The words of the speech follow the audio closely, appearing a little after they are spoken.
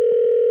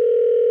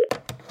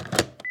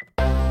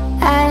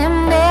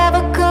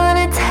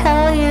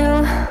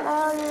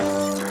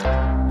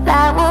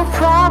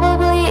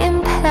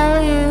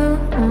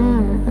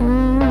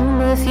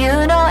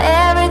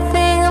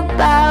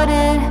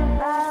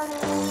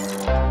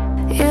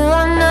You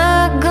are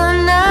not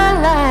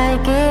gonna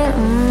like it,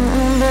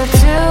 but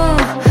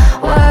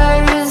 2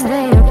 words,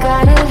 then you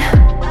got it.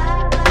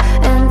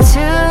 And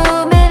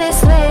 2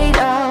 minutes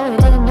later, we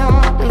didn't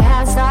know we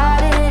had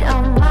started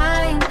on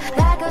mine.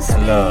 Like a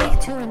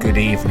Hello, good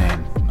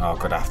evening, or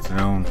good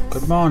afternoon,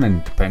 good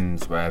morning,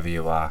 depends wherever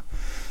you are.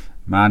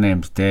 My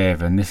name's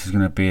Dave, and this is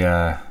going to be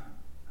a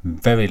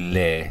very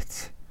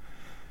late,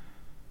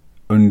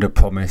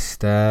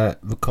 under-promised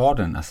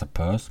recording, I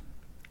suppose.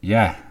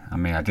 Yeah, I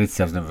mean, I did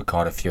say I was going to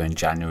record a few in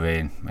January,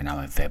 and now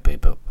in February,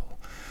 but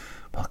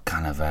we'll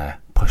kind of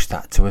push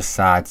that to a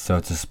side, so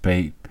to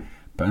speak.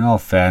 But in all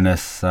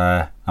fairness,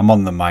 I'm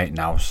on the mic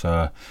now,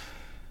 so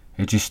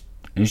it's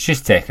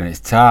just taking its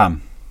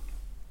time.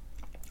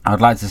 I'd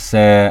like to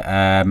say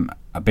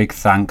a big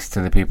thanks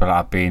to the people that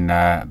have been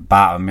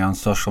battering me on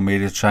social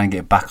media to try and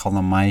get back on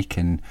the mic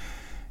and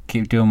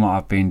keep doing what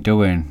I've been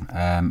doing.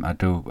 I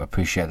do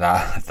appreciate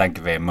that. Thank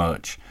you very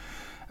much.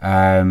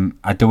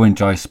 I do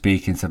enjoy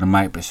speaking to the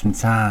mic, but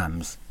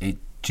sometimes it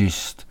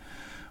just,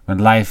 when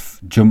life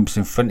jumps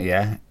in front of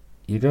you,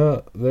 you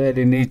don't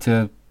really need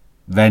to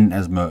vent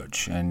as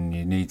much, and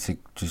you need to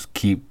just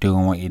keep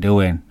doing what you're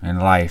doing in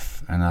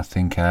life. And I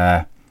think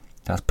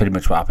that's pretty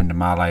much what happened in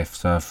my life.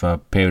 So for a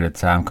period of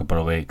time, couple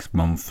of weeks,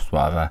 months,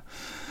 whatever,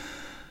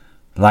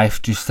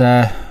 life just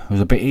was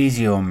a bit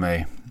easier on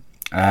me.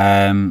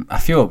 A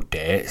few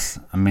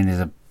updates. I mean, there's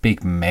a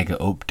big mega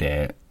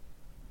update.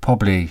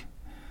 Probably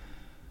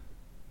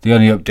the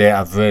only update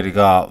I've really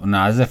got.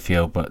 No, there's a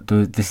few, but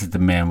this is the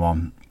main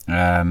one.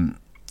 I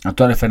don't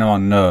know if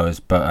anyone knows,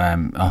 but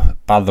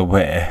by the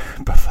way,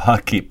 before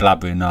I keep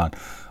blabbering on,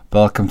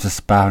 welcome to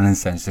Sparring and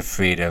Sense of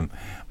Freedom.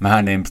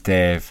 My name's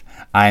Dave.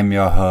 I'm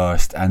your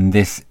host, and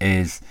this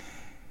is,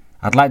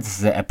 I'd like to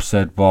say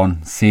episode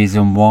 1,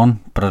 season 1,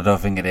 but I don't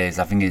think it is.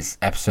 I think it's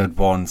episode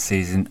 1,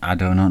 season, I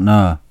do not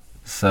know.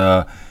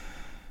 So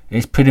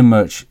it's pretty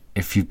much,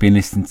 if you've been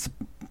listening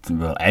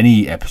to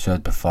any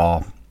episode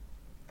before,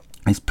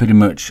 it's pretty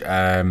much,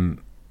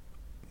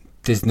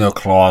 there's no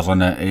clause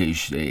on it.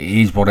 It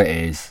is what it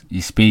is.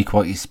 You speak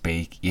what you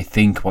speak, you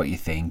think what you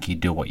think, you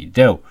do what you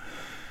do.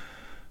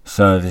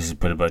 So this is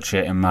pretty much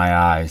it in my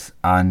eyes.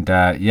 And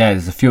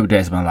there's a few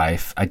updates in my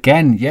life.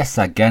 Again,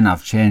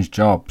 I've changed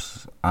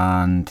jobs.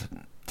 And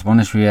to be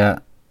honest with you,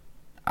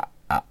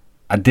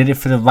 I did it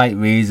for the right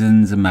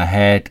reasons in my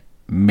head.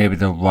 Maybe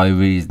the wrong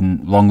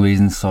reason,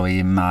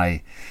 in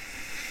my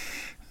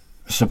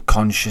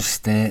subconscious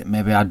state.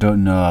 Maybe, I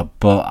don't know.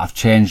 But I've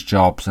changed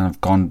jobs and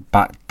I've gone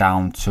back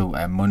down to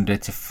a Monday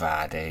to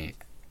Friday,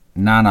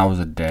 9 hours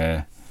a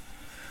day.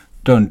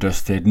 Done,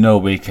 dusted, no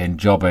weekend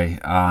jobby,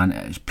 and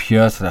it's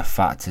pure to the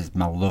fact is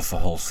my love for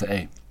Hull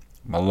City,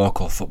 my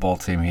local football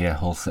team here,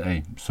 Hull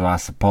City. So I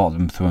support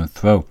them through and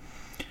through.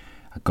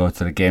 I go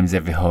to the games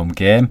every home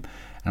game,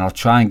 and I'll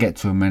try and get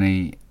to as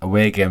many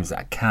away games that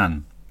I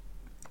can.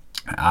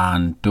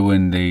 And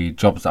doing the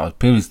jobs that I was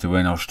previously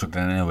doing, I was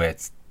struggling anyway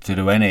to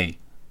do any.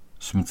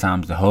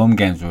 Sometimes the home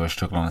games we were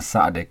struggling on a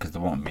Saturday because they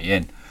wanted me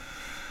in.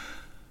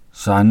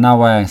 So I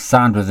now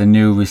signed with a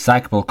new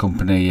recyclable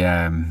company.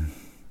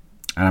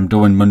 And I'm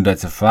doing Monday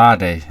to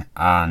Friday,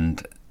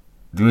 and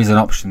there is an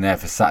option there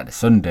for Saturday,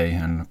 Sunday,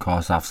 and of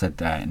course I've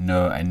said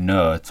no and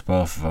no to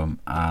both of them,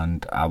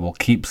 and I will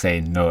keep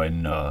saying no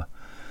and no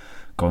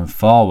going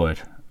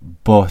forward,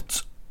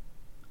 but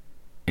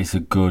it's a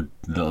good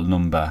little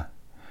number.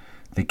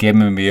 They gave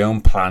me my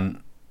own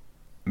plant,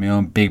 my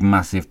own big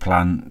massive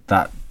plant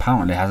that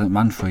apparently hasn't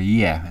run for a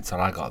year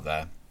until I got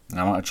there, and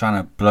I'm not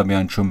trying to blow my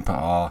own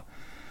trumpet or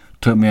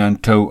toot my own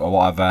toot or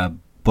whatever,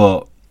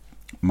 but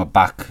my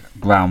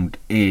background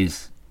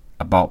is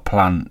about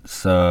plants.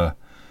 So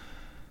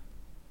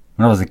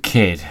when I was a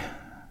kid,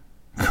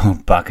 going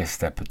back a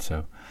step or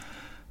two,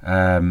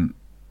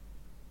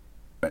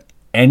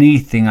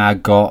 anything I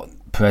got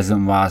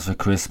present wise for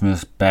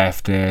Christmas,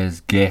 birthdays,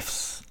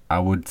 gifts, I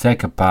would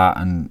take apart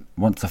and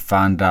want to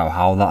find out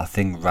how that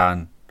thing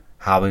ran,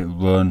 how it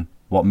run,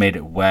 what made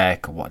it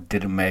work, or what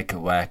didn't make it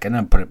work, and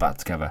then put it back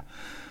together.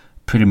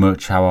 Pretty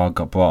much how I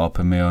got brought up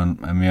in my own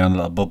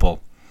little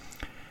bubble.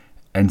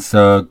 And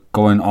so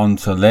going on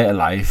to later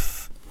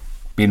life,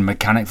 being a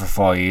mechanic for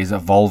 4 years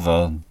at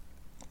Volvo,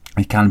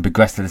 I kind of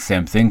progressed to the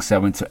same thing. So I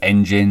went to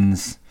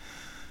engines,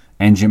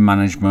 engine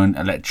management,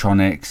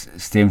 electronics,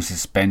 steering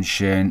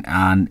suspension,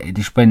 and it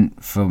just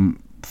went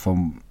from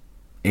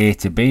A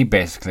to B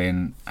basically,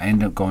 and I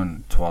ended up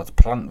going towards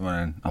plant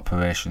running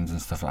operations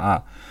and stuff like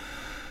that.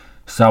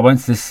 So I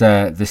went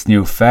to this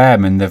new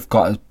firm, and they've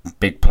got a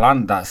big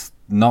plant that's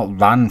not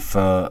ran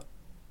for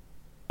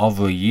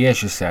over a year,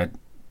 she said.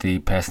 The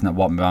person that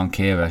walked me around,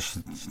 Kira,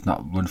 she's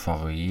not run for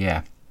over a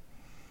year.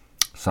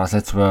 So I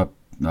said to her,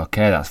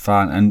 okay, that's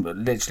fine. And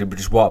literally we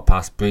just walked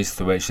past, breezed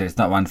through it. She said, it's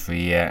not run for a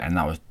year, and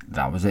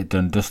that was it,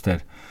 done,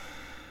 dusted.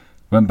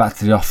 Went back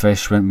to the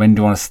office, went, when do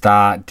you want to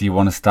start? Do you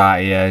want to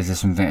start here? Is there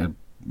something that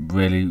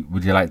really,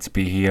 would you like to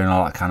be here? And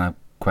all that kind of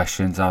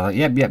questions. I was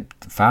like, yep,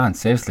 fine,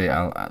 seriously,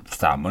 I'll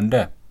start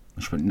Monday.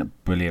 She went, no,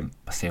 brilliant,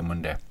 I'll see you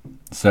Monday.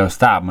 So I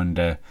started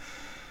Monday.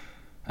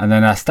 And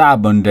then I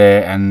started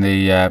Monday, and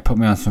they put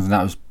me on something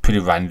that was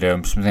pretty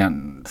random.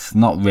 Something it's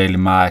not really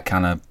my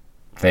kind of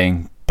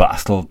thing, but I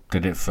still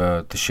did it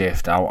for the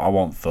shift. I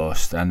want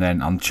first. And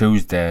then on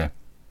Tuesday,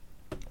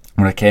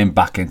 when I came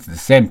back into the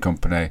same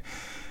company,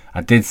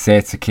 I did say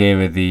to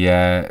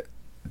Kira,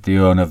 the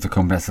owner of the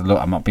company, I said,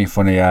 look, I'm not being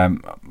funny.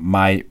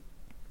 My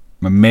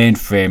main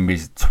frame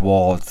is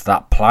towards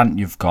that plant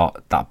you've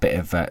got. That bit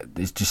of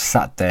it's just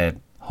sat there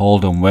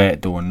holding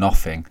weight, doing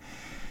nothing.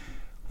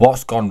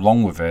 What's gone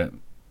wrong with it?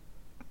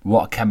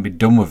 What can be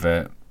done with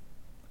it?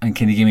 And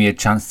can you give me a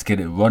chance to get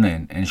it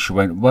running? And she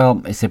went,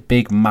 well, it's a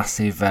big,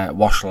 massive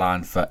wash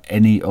line for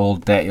any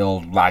old, dirty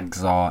old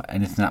rags or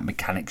anything that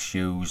mechanics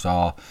use,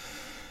 or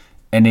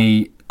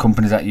any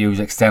companies that use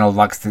external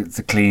rags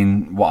to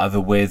clean whatever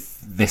with.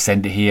 They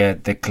send it here,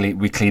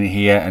 we clean it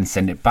here and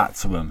send it back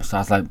to them. So I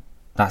was like,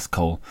 that's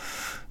cool,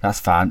 that's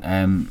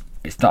fine.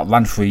 It's not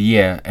run for a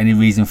year. Any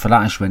reason for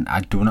that? And she went,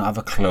 I do not have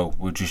a clue.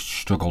 We just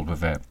struggled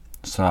with it.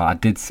 So I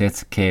did say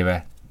to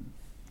Kira,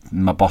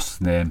 my boss's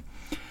name,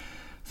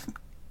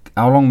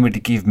 how long would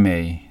it give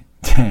me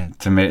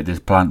to make this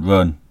plant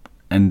run?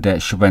 And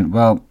she went,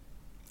 well,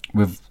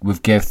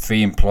 we've gave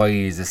 3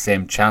 employees the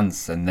same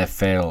chance and they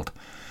failed.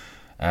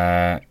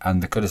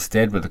 And they could have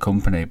stayed with the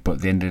company,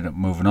 but they ended up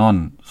moving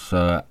on.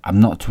 So I'm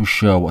not too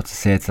sure what to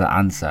say to that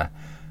answer.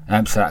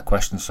 To that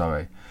question,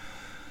 sorry.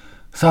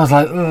 So I was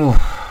like,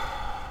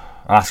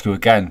 oh, I'll ask you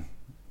again.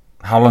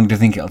 How long do you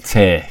think it'll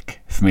take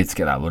for me to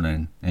get that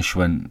running? And she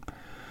went,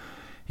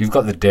 you've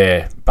got the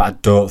day, but I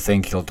don't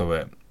think you'll do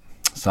it.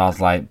 So I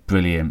was like,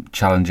 brilliant,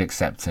 challenge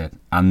accepted.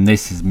 And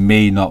this is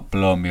me not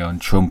blowing my own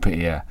trumpet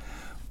here,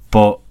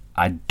 but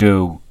I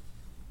do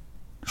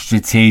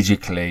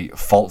strategically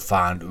fault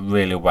find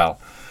really well.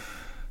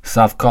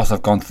 So of course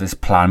I've gone to this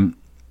plant,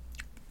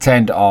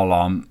 turned it all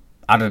on,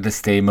 added the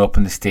steam,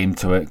 opened the steam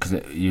to it because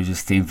it uses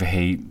steam for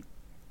heat,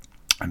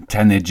 and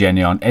turned the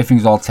Jenny on.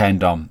 Everything's all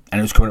turned on, and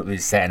it was coming up with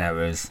these setting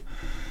errors.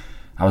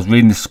 I was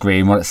reading the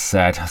screen, what it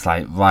said. I was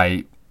like,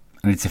 right,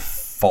 I need to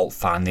fault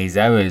find these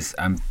errors.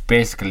 And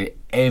basically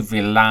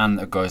every LAN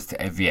that goes to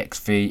every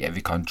XV,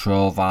 every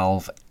control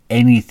valve,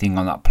 anything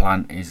on that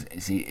plant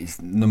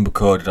is number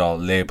coded or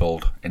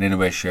labelled in any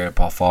way, shape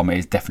or form. It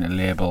is definitely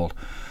labelled.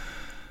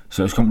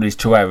 So it's come to these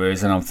 2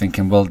 errors, and I'm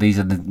thinking, well, these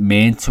are the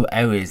main 2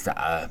 errors that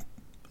are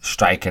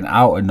striking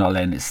out and not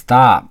letting it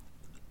start.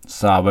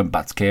 So I went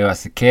back to Kira. I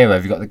said, Kira,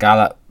 have you got the guy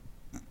that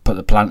put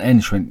the plant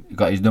in? She went, you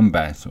got his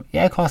number? So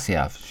yeah, of course he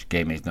have. She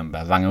gave me his number.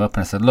 I rang him up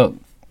and I said, look,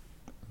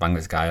 rang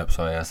this guy up,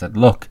 sorry. I said,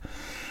 look,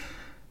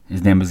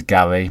 his name was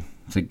Gary.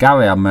 I said,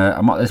 Gary, I'm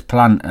at this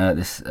plant at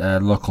this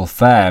local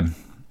firm.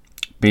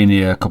 Been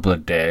here a couple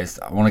of days.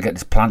 I want to get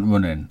this plant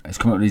running. It's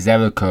coming up with these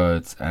error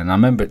codes, and I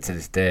remember it to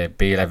this day,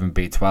 B11,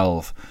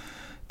 B12.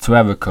 2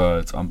 error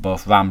codes on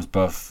both rams,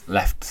 both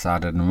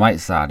left-sided and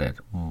right-sided.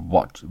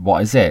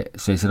 What is it?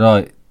 So he said,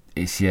 oh,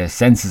 it's your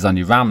sensors on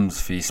your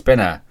rams for your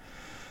spinner.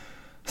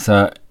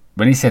 So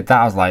when he said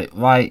that, I was like,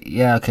 right,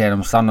 yeah, okay. And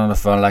I'm standing on the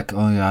phone like,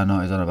 oh yeah, I know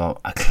what he's on about.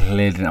 I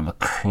clearly didn't have a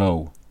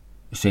clue.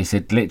 So he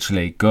said,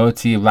 literally, go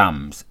to your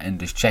rams and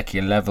just check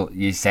your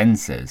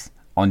sensors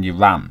on your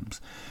rams.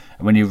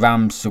 And when your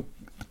rams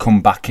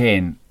come back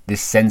in,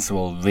 this sensor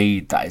will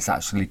read that it's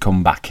actually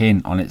come back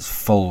in on its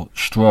full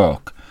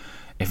stroke.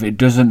 If it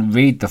doesn't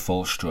read the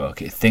full stroke,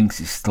 it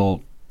thinks it's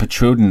still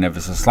protruding ever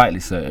so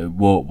slightly, so it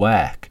won't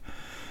work.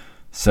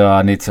 So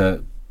I need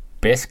to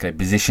basically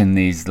position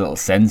these little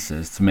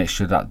sensors to make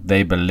sure that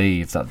they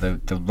believe that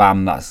the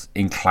ram that's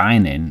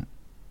inclining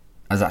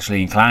has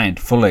actually inclined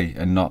fully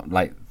and not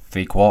like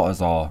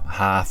 3/4 or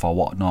half or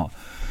whatnot.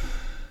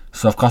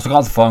 So of course I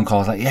got the phone call.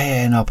 I was like,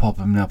 yeah, no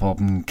problem.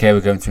 Okay,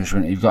 we're going to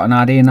insurance. You've got an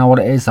idea now what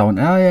it is? I went,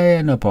 oh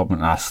yeah, no problem.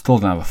 And I still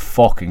don't have a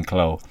fucking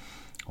clue.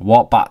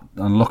 Walked back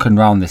and looking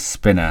around this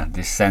spinner,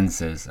 these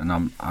sensors,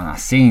 and I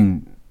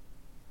seen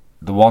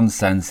the one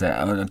sensor.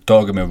 And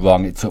don't get me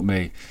wrong, it took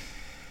me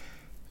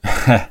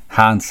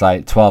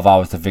hindsight 12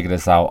 hours to figure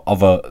this out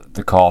over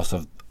the course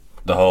of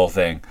the whole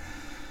thing.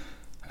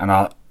 And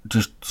I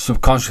just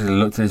subconsciously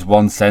looked at this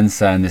one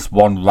sensor and this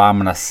one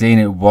ram, and I seen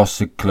it was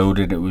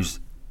secluded. It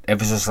was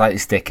ever so slightly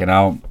sticking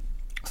out.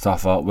 So I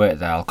thought, wait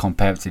there, I'll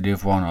compare it to the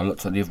other one. I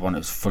looked at the other one, it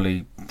was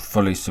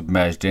fully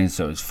submerged in,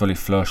 so it was fully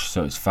flush,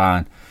 so it's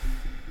fine.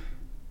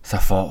 So I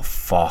thought,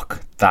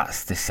 fuck,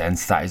 that's the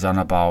sensor that he's on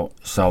about.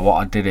 So what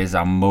I did is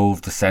I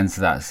moved the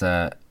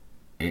sensor.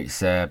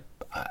 It's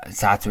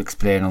hard to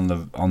explain on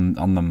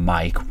the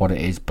mic what it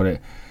is,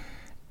 but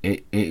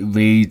it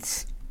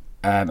reads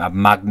a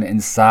magnet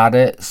inside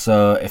it.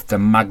 So if the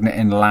magnet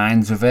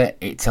aligns with it,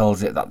 it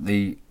tells it that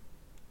the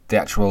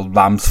actual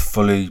ram's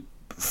fully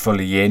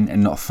in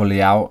and not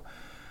fully out.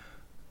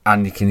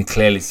 And you can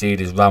clearly see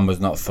this ram was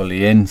not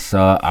fully in.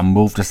 So I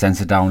moved the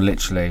sensor down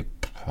literally,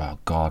 oh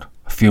god,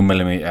 a few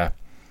millimeter.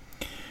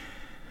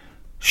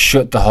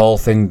 Shut the whole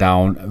thing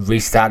down,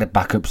 restarted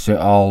back up so it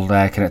all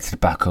connected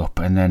back up,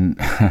 and then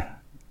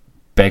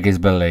beggars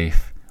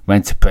belief,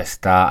 went to press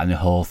start and the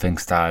whole thing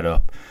started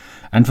up.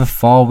 And for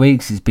 4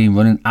 weeks it's been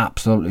running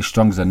absolutely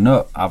strong as a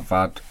nut. I've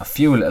had a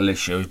few little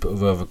issues, but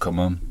we've overcome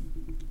them.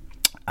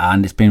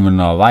 and it's been running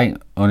alright.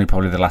 Only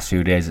probably the last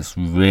few days it's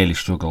really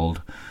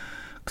struggled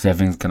because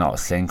everything's gone out of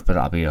sync, but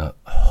that'll be a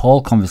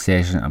whole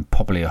conversation and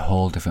probably a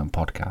whole different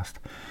podcast.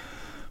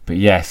 But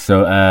yeah,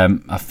 so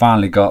I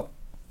finally got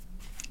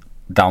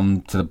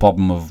down to the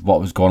bottom of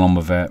what was going on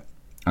with it.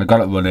 I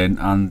got it running,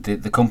 and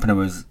the company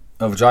was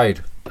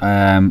overjoyed,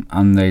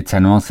 and they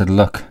turned around and said,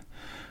 look,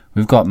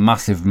 we've got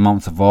massive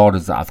amounts of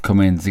orders that have come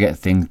in to get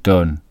things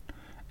done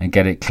and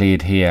get it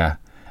cleared here.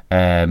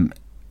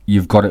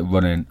 You've got it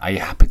running. Are you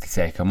happy to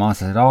take them on? I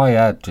said, oh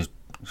yeah, just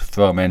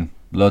throw them in.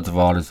 Loads of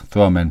orders,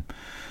 throw them in.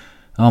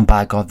 Oh,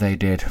 by God, they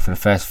did. For the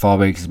first 4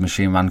 weeks, the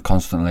machine ran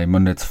constantly,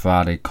 Monday to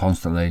Friday,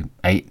 constantly,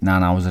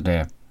 8-9 hours a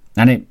day.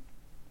 And it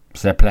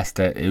blessed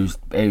it. It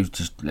was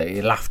just,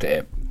 it laughed at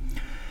it.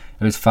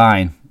 It was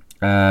fine.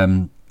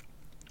 And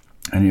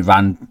it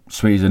ran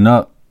sweet as a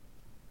nut.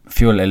 A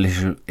few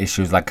little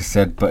issues, like I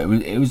said, but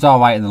it was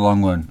alright in the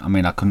long run. I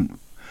mean, I couldn't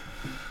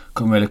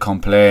really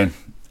complain.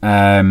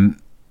 And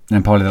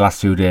probably the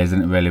last few days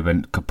didn't really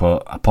went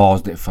kaput. I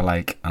paused it for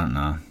like, I don't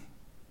know,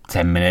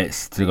 10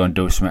 minutes to go and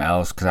do something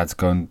else because I had to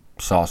go and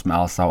sort something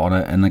else out on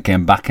it, and then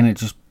came back and it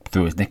just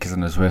threw his knickers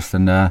on his wrist,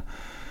 and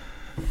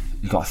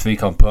you've got 3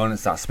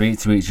 components that speak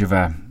to each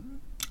other,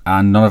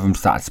 and none of them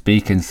started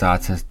speaking, so I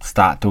had to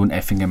start doing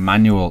everything in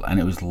manual, and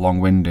it was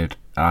long-winded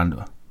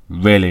and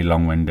really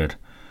long-winded.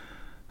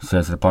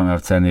 So to the point where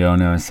I've turned the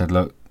owner and said,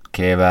 look,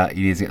 Kira,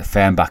 you need to get the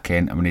firm back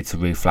in and we need to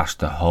reflash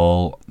the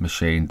whole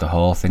machine. The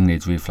whole thing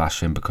needs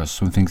reflashing because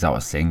something's out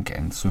of sync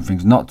and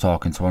something's not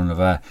talking to one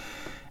another,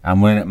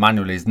 and running it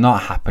manually is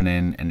not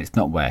happening and it's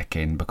not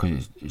working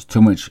because it's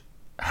too much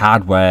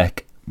hard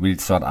work. We need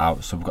to sort it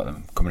out, so we've got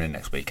them coming in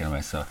next week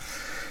anyway. So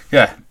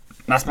yeah,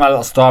 that's my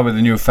little story with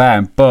the new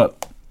firm,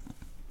 but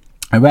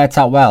it worked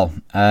out well.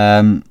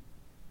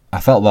 I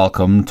felt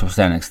welcome to a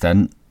certain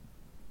extent.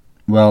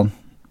 Well,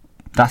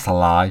 that's a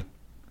lie.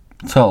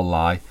 Total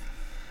lie.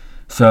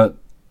 So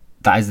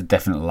that is a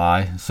definite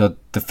lie. So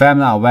the firm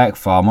that I work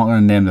for, I'm not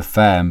going to name the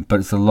firm, but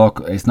it's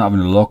it's not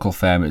even a local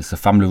firm. It's a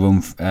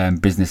family-run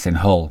business in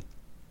Hull,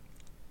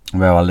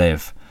 where I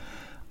live,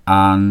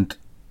 and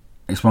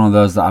it's one of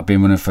those that I've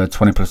been running for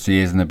 20 plus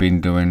years, and they've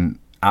been doing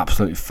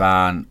absolutely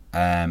fine.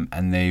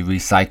 And they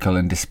recycle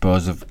and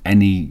dispose of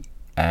any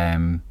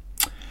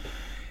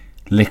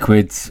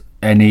liquids,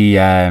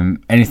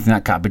 anything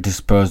that can't be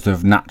disposed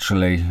of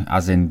naturally,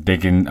 as in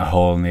digging a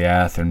hole in the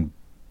earth and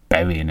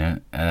burying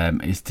it,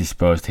 is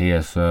disposed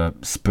here. So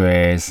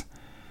sprays,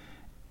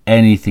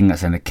 anything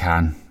that's in a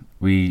can,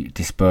 we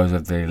dispose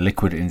of the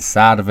liquid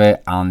inside of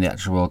it and the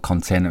actual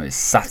container it's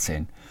sat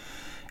in.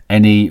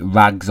 Any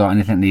rags or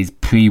anything that needs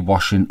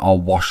pre-washing or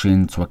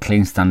washing to a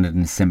clean standard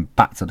and sent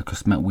back to the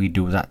customer, we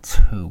do that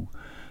too.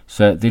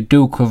 So they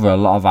do cover a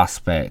lot of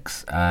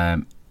aspects,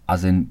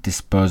 as in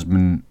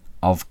disposement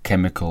of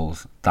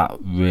chemicals that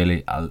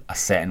really a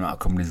certain amount of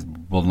companies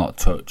will not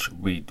touch.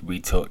 We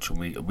touch, and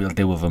we'll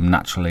deal with them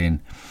naturally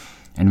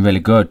and really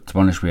good, to be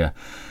honest with you.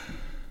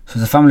 So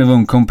it's a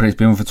family-run company. It's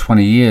been run for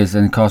 20 years,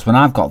 and of course when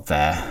I've got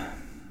there,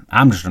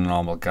 I'm just a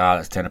normal guy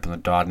that's turned up on the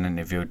door and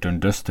interviewed, done,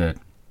 dusted.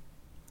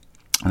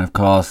 And of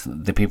course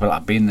the people that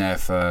have been there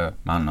for,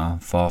 I don't know,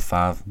 4,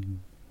 5,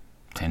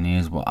 10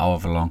 years,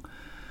 however long,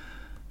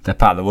 they're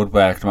part of the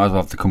woodwork. They might as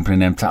well have the company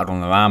name tattooed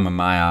on their arm in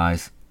my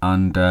eyes.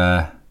 And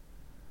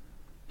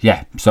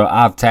yeah, so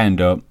I've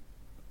turned up.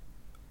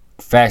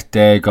 First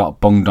day, got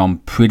bunged on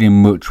pretty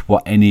much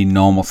what any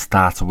normal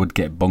starter would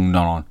get bunged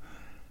on.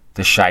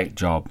 The shite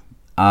job.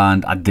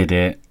 And I did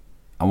it.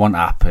 I wasn't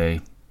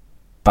happy,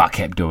 but I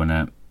kept doing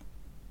it.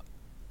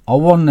 I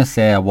wanted to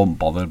say I wasn't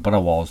bothered, but I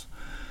was.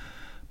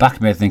 Back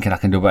of me thinking I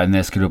can do better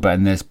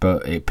than this,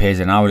 but it pays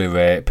an hourly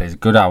rate, it pays a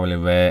good hourly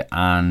rate,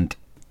 and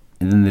at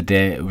the end of the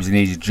day, it was an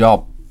easy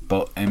job.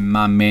 But in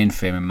my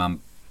mainframe, in my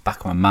back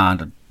of my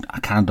mind, I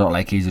kind of don't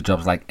like easy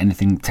jobs, like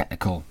anything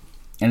technical,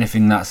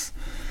 anything that's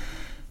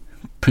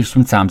pushed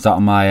sometimes out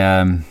of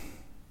my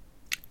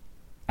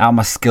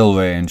skill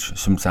range.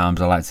 Sometimes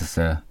I like to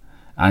say, and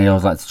I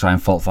always like to try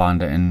and fault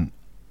find it, and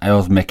I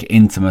always make it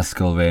into my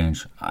skill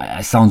range.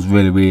 It sounds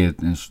really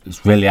weird, and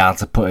it's really hard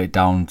to put it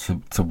down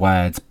to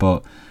words,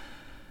 but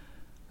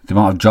the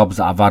amount of jobs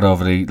that I've had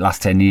over the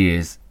last 10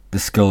 years, the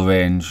skill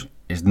range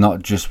is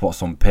not just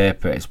what's on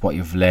paper, it's what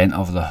you've learned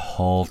over the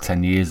whole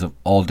 10 years of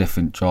all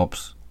different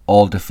jobs,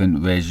 all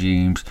different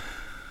regimes.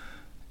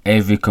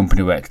 Every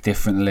company works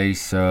differently,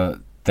 so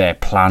their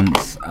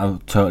plants are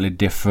totally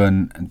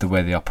different, the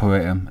way they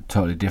operate them are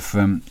totally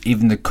different,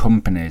 even the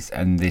companies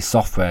and the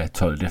software are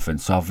totally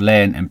different. So I've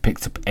learned and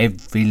picked up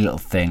every little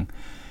thing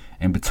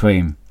in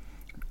between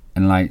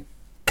and like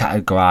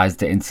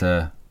categorized it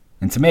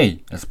into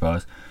me, I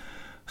suppose.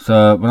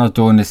 So when I was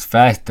doing this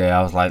first day,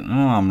 I was like,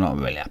 I'm not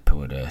really happy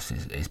with this.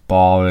 It's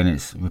boring,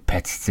 it's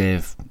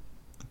repetitive,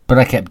 but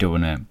I kept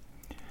doing it.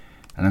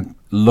 And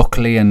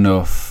luckily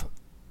enough,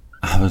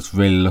 I was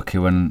really lucky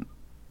when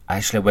I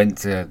actually went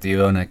to the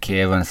owner,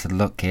 Kira, and I said,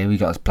 look, Kira, we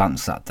got this plant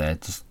sat there,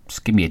 just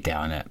give me a day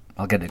on it,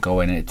 I'll get it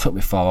going. And it took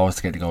me 4 hours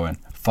to get it going.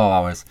 4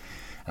 hours.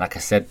 And like I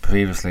said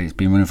previously, it's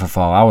been running for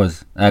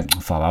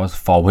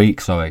 4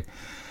 weeks, sorry.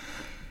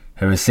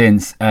 ever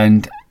since,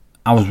 and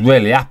I was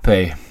really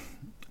happy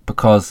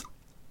because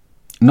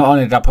not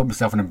only did I put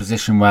myself in a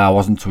position where I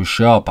wasn't too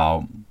sure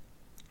about,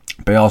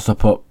 but it also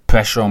put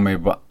pressure on me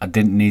what I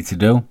didn't need to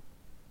do.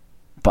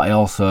 But I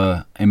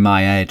also, in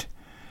my head,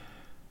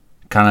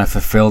 kind of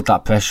fulfilled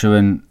that pressure,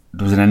 and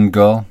there was an end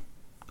goal.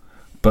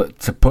 But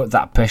to put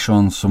that pressure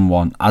on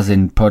someone, as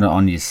in put it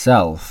on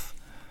yourself,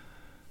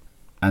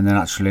 and then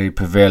actually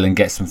prevail and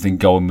get something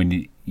going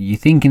when you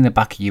think in the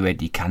back of your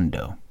head you can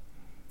do,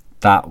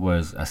 that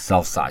was a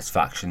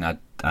self-satisfaction. And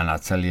I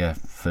tell you,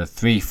 for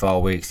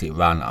 3-4 weeks it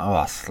ran.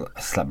 I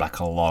slept like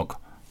a log.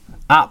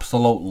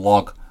 Absolute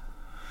log.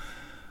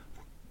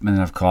 And then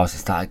of course it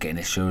started getting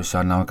issues,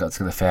 so now I got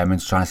to the fairman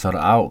to try and sort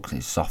it out, because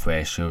it's software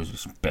issues.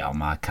 It's a bit on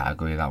my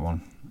category, that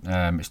one.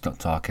 It's not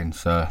talking,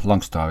 so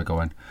long story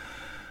going.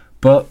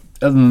 But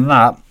other than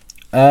that,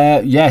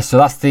 so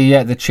that's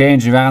the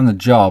change around the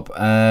job.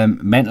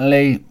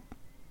 Mentally,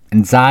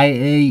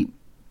 anxiety,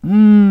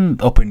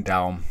 up and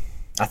down.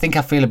 I think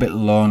I feel a bit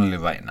lonely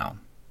right now.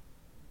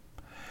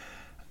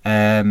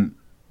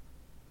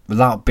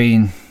 Without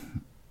going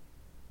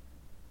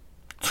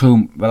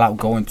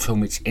too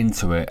much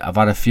into it, I've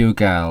had a few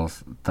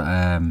girls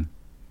that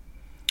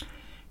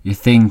you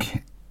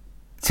think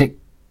tick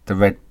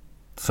the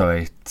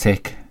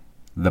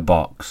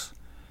box.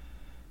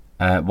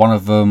 One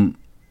of them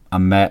I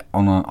met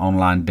on an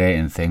online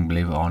dating thing,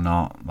 believe it or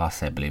not. I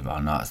say believe it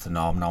or not, it's the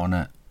norm now, isn't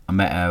it? I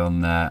met her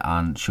on there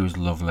and she was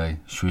lovely.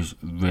 She was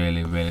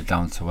really, really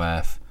down to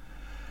earth,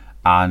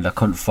 and I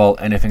couldn't fault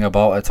anything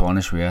about her, to be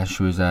honest with you.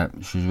 She was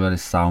really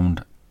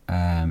sound.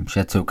 She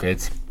had 2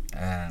 kids.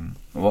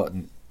 What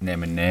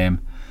name?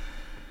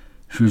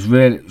 She was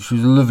a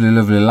lovely,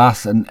 lovely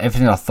lass, and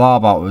everything I thought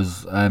about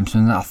was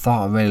something that I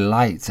thought I really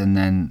liked, and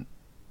then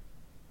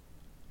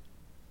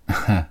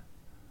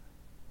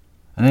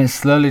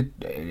slowly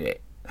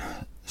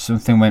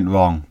something went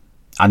wrong.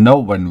 I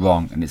know it went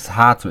wrong, and it's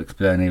hard to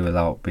explain here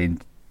without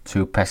being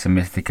too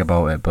pessimistic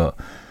about it, but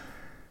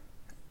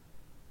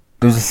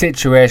there was a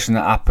situation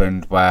that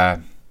happened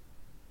where,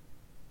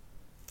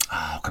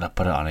 how can I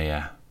put it on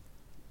here?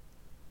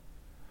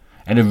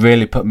 And it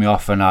really put me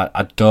off, and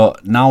I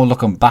don't, now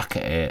looking back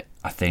at it,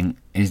 I think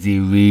is the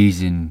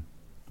reason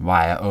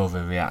why I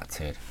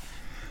overreacted.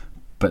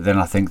 But then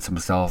I think to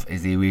myself,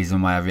 is the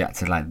reason why I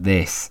reacted like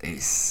this?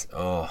 It's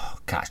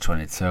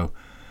catch-22.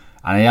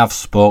 And I have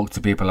spoke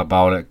to people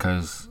about it,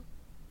 because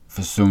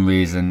for some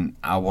reason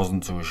I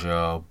wasn't too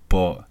sure.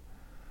 But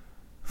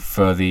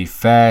for the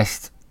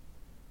first,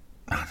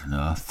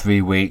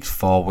 3 weeks,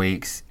 4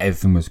 weeks,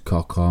 everything was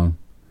cock on.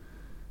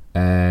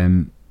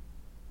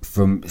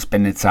 From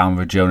spending time with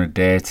her during the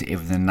day to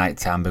even the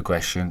nighttime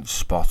progression,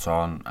 spot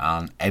on,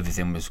 and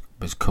everything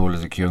was cool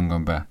as a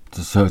cucumber,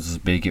 so to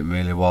speak. It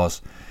really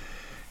was.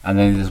 And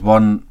then there's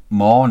one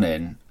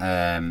morning,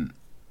 I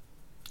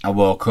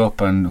woke up,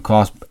 and of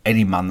course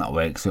any man that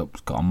wakes up's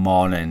got a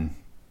morning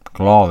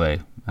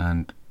glory,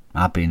 and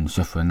I've been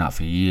suffering that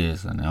for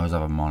years, and I always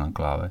have a morning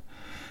glory.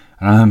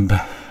 And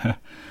I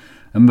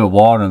remember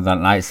warning that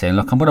night saying,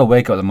 look, I'm going to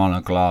wake up with the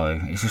morning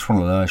glory. It's just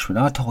one of those. She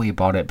went, I'll tell you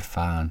about it, it'll be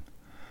fine.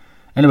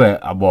 Anyway,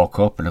 I woke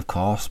up, and of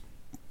course,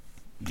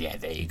 yeah,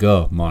 there you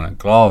go, morning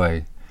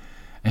glory.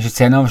 And she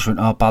said, no, she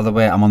went, oh, by the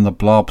way, I'm on the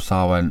blob. So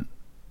I went,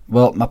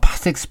 well, my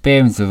past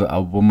experience of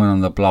a woman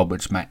on the blob,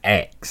 which is my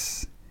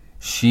ex,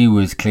 she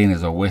was clean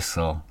as a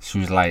whistle. She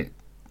was like,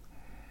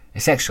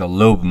 it's extra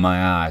lube in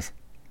my eyes.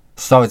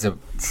 Sorry to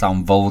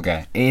sound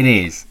vulgar, it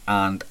is,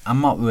 and I'm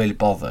not really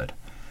bothered.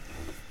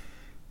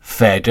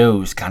 Fair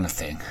dues kind of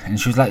thing. And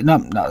she was like, no,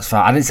 that's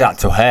fine. I didn't say that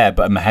to her,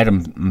 but in my head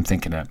I'm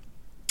thinking it.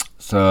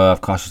 So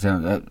of course she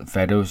said,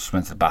 fair dues. She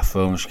went to the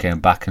bathroom, she came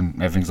back,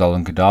 and everything's all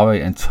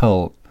hunky-dory,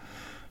 until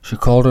she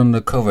called under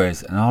the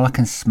covers, and all I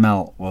can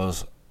smell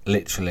was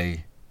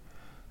literally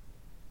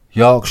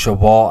Yorkshire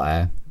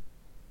water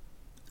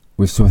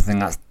with something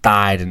that's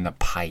died in the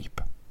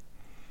pipe.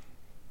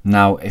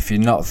 Now, if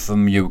you're not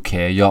from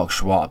UK,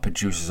 Yorkshire Water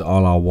produces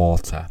all our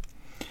water.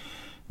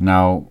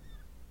 Now,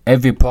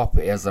 every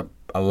property has a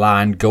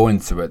line going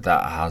to it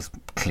that has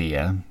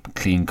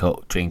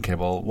clean-cut,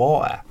 drinkable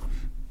water.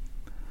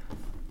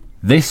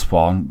 This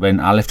one,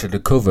 when I lifted the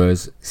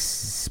covers,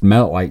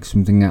 smelt like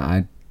something that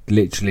had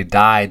literally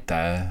died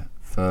there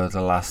for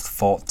the last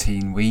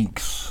 14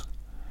 weeks.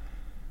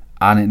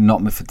 And it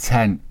knocked me for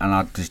 10, and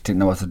I just didn't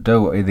know what to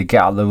do. Either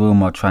get out of the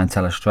room or try and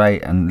tell her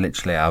straight, and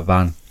literally I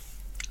ran.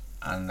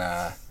 And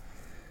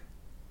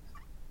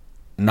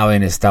now I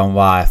understand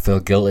why I feel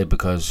guilty,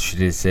 because she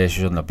did say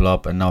she was on the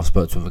blob, and now I've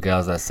spoke to other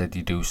girls that said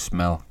you do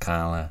smell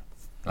kind of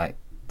like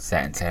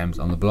certain terms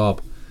on the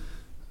blob.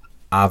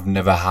 I've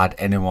never had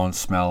anyone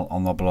smell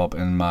on the blob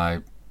in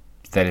my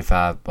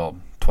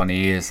 20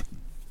 years.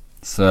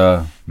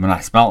 So when I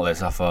smelled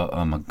this, I thought,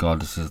 oh my god,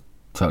 this is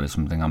totally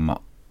something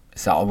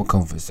it's out of my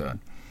comfort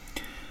zone.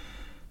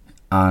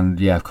 And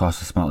yeah, of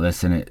course I smelled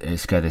this, and it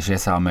scared the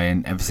shit out of me,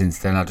 and ever since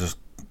then I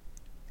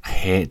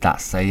hate that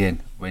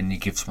saying, when you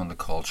give someone the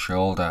cold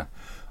shoulder,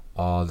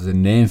 or there's a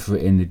name for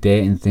it in the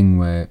dating thing,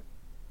 where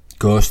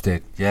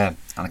ghosted, yeah,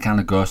 and I kind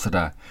of ghosted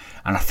her,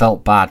 and I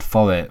felt bad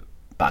for it,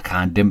 but I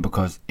kind of didn't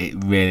because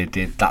it really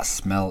did. That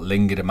smell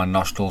lingered in my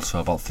nostrils for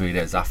about 3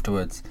 days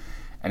afterwards.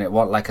 And it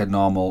wasn't like a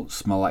normal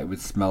smell like it would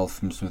smell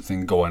from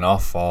something going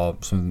off or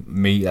some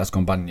meat that's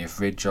gone bad in your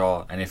fridge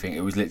or anything.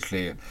 It was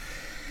literally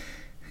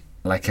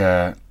like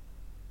a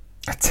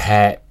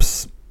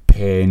tape's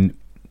pin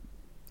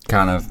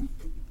kind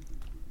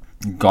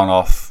of gone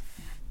off.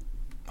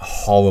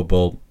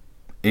 Horrible.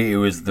 It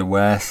was the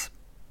worst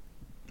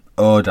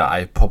odour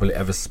I've probably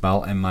ever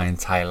smelt in my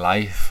entire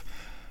life.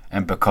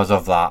 And because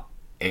of that,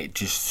 it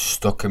just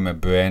stuck in my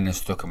brain and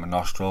stuck in my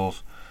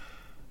nostrils.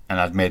 And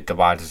I'd made the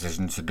wise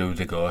decision to do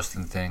the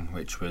ghosting thing,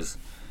 which was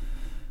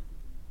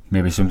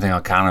maybe something I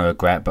kind of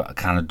regret, but I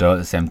kind of don't at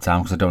the same time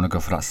because I don't want to go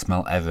for that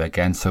smell ever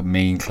again. So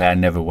me and Claire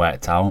never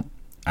worked out,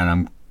 and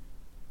I'm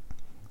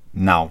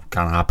now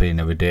kind of happy I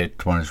never did,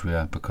 to be honest with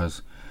you,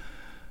 because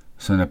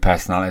some of the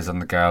personalities on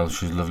the girl,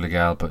 she's a lovely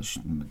girl, but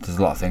there's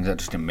a lot of things that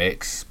just didn't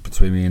mix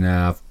between me and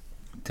her.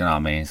 Do you know what I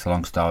mean? It's a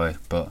long story,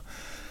 but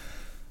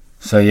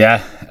so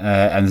yeah.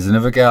 And there's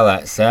another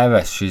girl,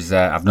 Sarah. She's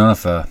I've known her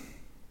for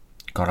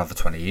over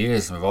 20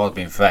 years, and we've always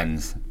been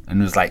friends.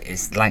 And it's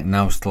like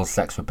now still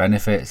sex with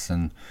benefits,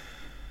 and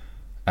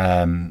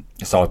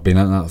it's always been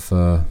like that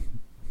for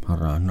I don't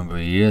know, a number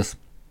of years.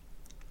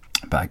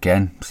 But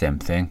again, same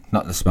thing.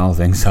 Not the smell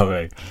thing,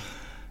 sorry.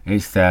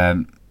 It's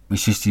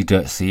just you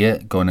don't see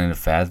it going any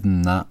further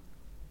than that.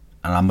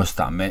 And I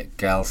must admit,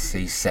 girls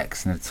see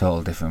sex in a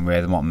total different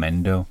way than what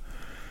men do.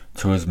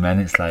 To us men,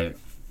 it's like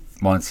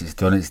once it's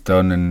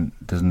done, and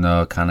there's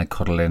no kind of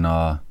cuddling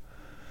or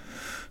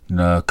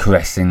no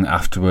caressing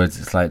afterwards.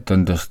 It's like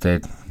done,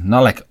 dusted.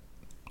 Not like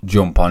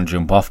jump on,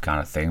 jump off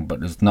kind of thing, but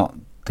there's not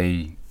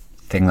the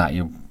thing that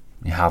you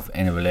have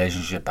in a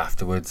relationship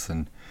afterwards.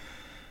 And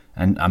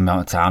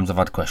amount of times I've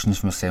had questions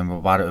from me saying,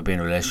 well, why don't we be in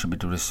a relationship? We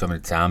do this so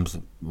many times.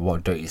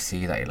 What don't you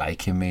see that you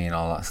like in me and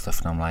all that stuff?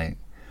 And I'm like,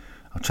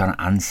 I'm trying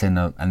to answer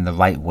in the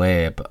right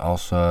way, but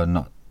also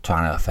not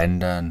trying to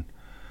offend her and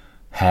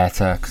hurt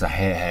her, because I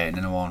hate hating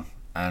anyone,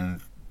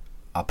 and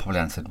I probably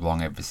answered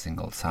wrong every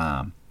single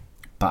time.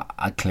 But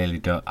I clearly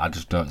don't. I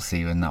just don't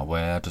see her in that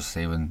way. I just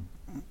see her in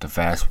the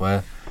first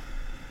way.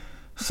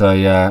 So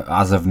yeah,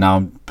 as of now,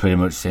 I'm pretty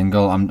much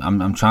single.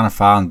 I'm trying to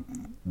find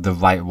the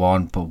right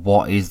one. But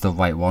what is the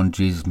right one?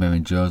 Jesus, Mary,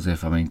 and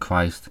Joseph. I mean,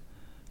 Christ.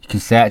 You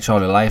can search all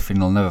your life and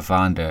you'll never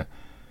find it.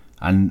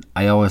 And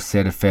I always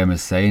say the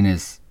famous saying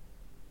is,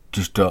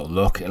 just don't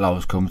look. It'll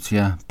always come to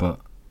you. But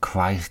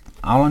Christ,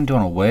 how long do you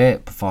want to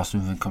wait before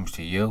something comes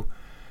to you?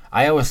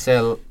 I always say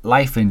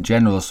life in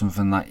general is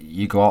something that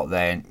you go out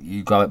there and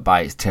you grab it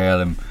by its tail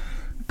and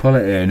pull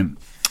it in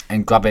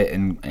and grab it,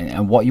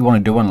 and what you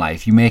want to do in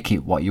life, you make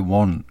it what you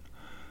want.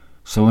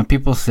 So when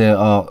people say,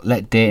 oh,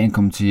 let dating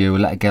come to you,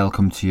 let a girl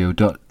come to you,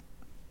 don't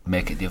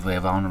make it the other way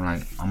around,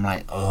 I'm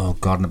like, oh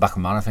God, in the back of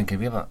my mind I'm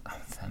thinking,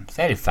 I'm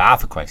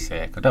 35 for Christ's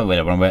sake, I don't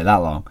really want to wait that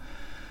long.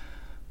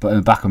 But in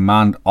the back of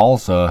my mind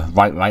also,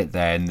 right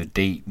there in the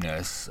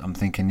deepness, I'm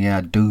thinking, yeah,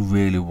 I do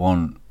really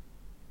want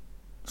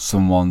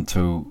someone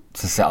to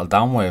settle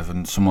down with,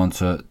 and someone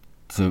to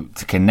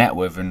connect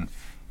with,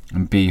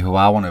 and be who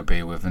I want to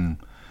be with, and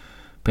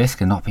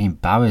basically not be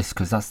embarrassed,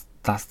 because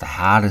that's the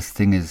hardest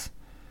thing. Is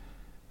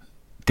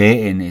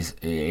dating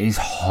is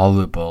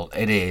horrible.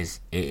 It is.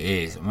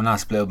 When I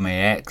split with my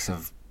ex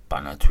of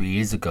about 2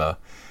 years ago,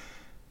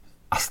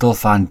 I still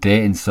find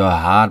dating so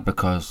hard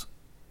because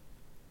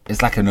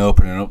it's like an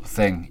opening up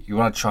thing. You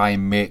want to try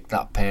and make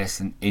that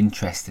person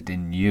interested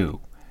in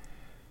you.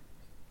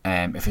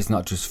 If it's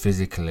not just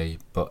physically,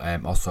 but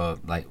also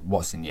like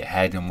what's in your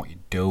head and what you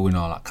do and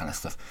all that kind of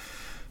stuff.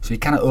 So you're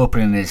kind of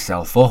opening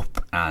yourself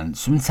up, and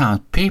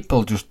sometimes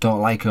people just don't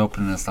like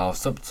opening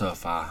themselves up so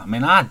far. I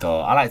mean, I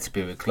don't. I like to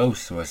be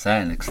close to a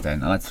certain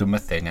extent. I like to do my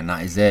thing, and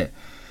that is it.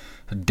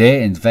 But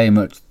dating's very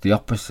much the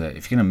opposite.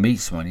 If you're going to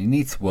meet someone, you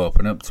need to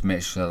open up to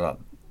make sure that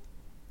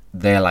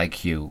they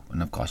like you,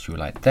 and of course you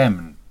like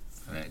them,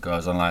 and it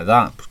goes on like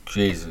that.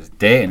 Jesus,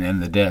 dating at the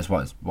end of the day is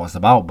what it's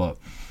about, but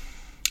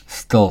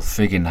still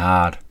frigging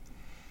hard,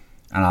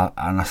 and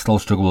I still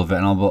struggle with it,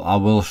 and I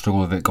will struggle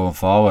with it going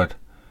forward.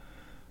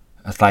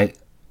 It's like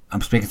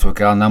I'm speaking to a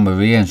girl now,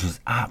 Maria, and she's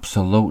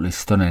absolutely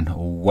stunning,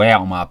 way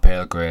out of my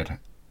pay grade.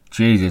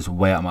 Jesus,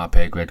 way out of my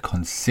pay grade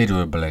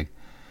considerably.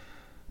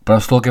 But I'm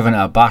still giving it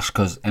a bash,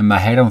 because in my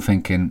head I'm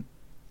thinking,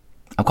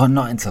 I've got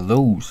nothing to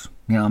lose.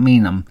 You know what I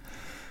mean?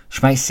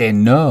 She might say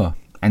no,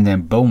 and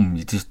then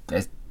boom,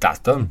 that's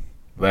done.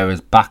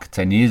 Whereas back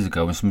 10 years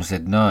ago, when someone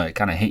said no, it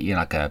kind of hit you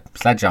like a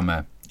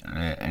sledgehammer,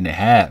 and it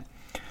hurt.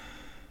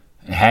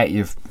 It hurt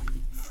you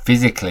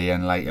physically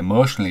and like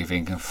emotionally,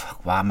 thinking,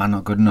 fuck, why am I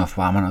not good enough?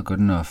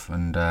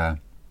 And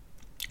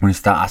when you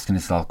start asking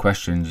yourself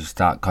questions, you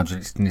start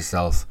contradicting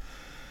yourself.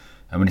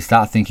 And when you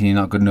start thinking you're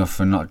not good enough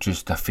for not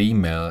just a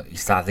female, you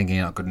start thinking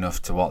you're not good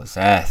enough to what's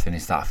earth, and you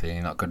start feeling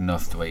you're not good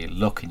enough to the way you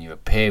look and your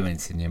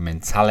appearance and your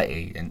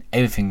mentality and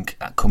everything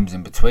that comes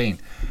in between.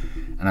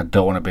 And I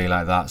don't want to be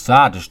like that. So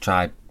I just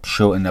tried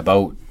shooting the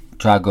boat,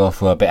 try to go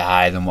for a bit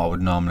higher than what I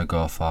would normally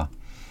go for.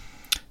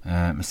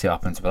 Let's see what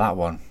happens with that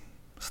one.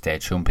 Stay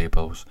tuned,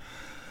 peoples.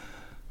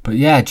 But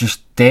yeah,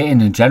 just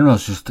dating in general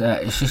is just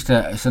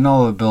it's an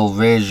horrible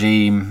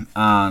regime,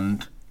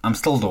 and I'm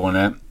still doing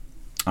it.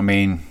 I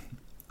mean,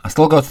 I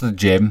still go to the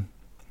gym.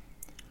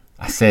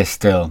 I say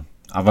still.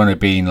 I've only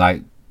been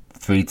like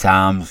 3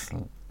 times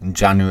in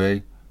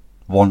January,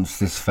 once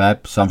this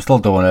Feb, so I'm still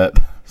doing it.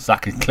 So I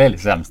can clearly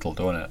say I'm still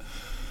doing it.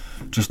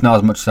 Just not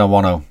as much as I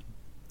want to.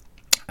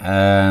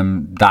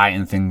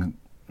 Dieting thing,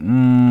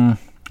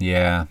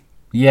 yeah,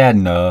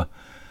 no.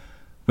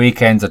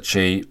 Weekends I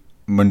cheat.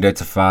 Monday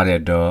to Friday I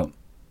don't.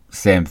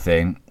 Same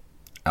thing.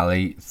 I'll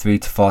eat 3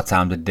 to 4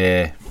 times a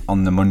day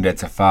on the Monday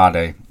to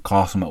Friday. Of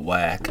course I'm at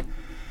work.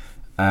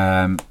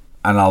 And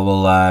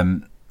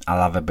I'll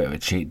have a bit of a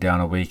cheat day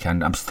on a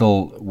weekend. I'm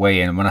still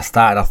weighing. When I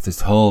started off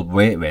this whole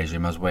weight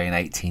regime, I was weighing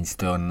 18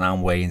 stone, and now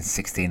I'm weighing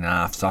 16 and a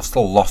half. So I've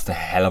still lost a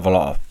hell of a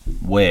lot of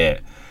weight.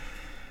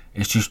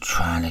 It's just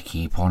trying to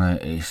keep on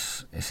it.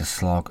 It's a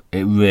slog.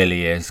 It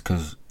really is,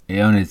 because it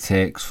only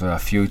takes for a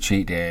few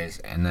cheat days,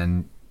 and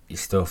then you're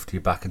stuffed.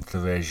 You're back into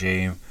the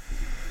regime.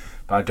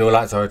 But I do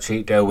like to have a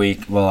cheat day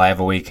week. Well, I have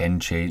a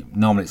weekend cheat.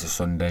 Normally it's a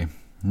Sunday.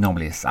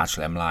 Normally it's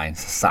actually, I'm lying,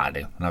 it's a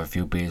Saturday. I have a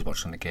few beers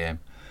watching the game.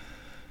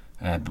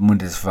 But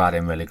Monday to Friday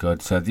I'm really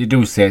good. So you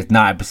do say it's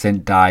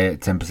 90%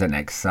 diet, 10%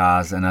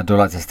 exercise, and I do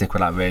like to stick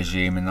with that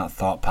regime and that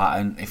thought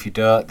pattern. If you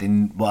don't,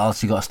 then what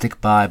else you got to stick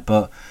by?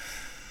 But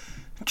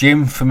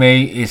gym for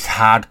me is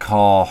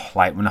hardcore.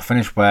 Like when I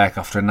finish work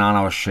after a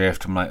 9-hour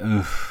shift, I'm like,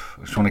 oof,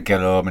 I just want to get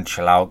home and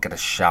chill out, get a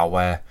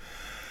shower,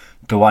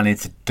 do what I need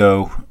to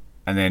do,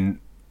 and then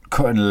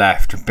cutting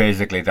left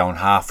basically down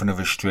half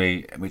another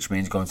street, which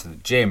means going to the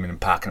gym and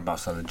parking up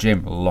outside the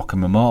gym, locking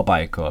my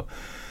motorbike up,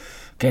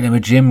 getting in my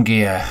gym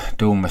gear,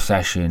 doing my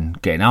session,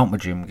 getting out my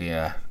gym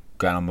gear,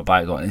 getting on my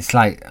bike. It's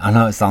like, I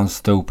know it sounds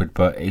stupid,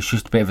 but it's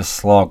just a bit of a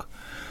slog.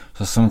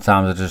 So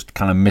sometimes I just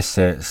kind of miss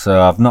it.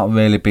 So I've not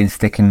really been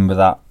sticking with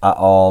that at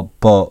all,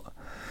 but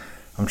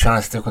I'm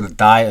trying to stick with the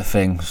diet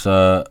thing.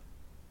 So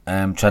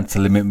I'm trying to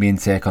limit my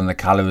intake on the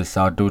calories.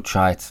 So I do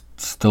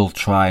still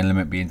try and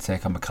limit my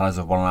intake on my calories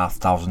of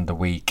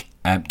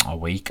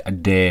 1,500 a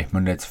day,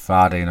 Monday to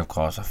Friday, and of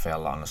course I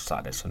fail on a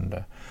Saturday,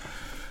 Sunday.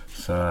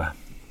 So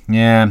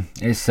yeah,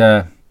 it's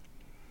a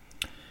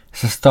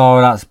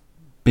story that's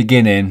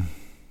beginning.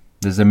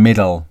 There's a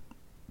middle,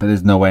 but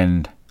there's no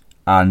end,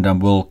 and I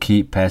will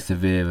keep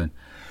persevering.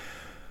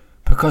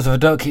 Because if I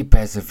don't keep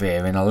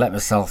persevering, I'll let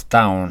myself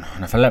down,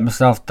 and if I let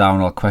myself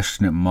down, I'll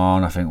question it more,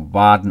 and I think,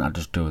 why didn't I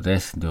just do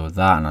this and do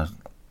that? And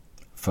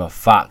for a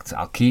fact,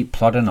 I'll keep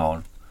plodding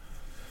on.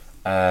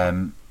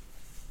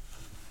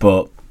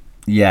 But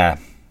yeah,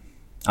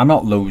 I'm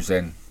not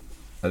losing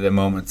at the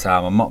moment in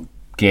time. I'm not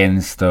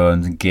gaining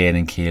stones and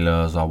gaining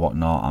kilos or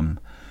whatnot.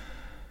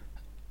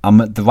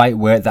 I'm at the right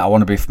weight that I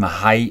want to be for my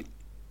height.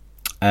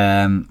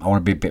 I want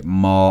to be a bit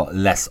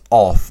less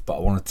off, but I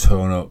want to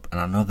tone up,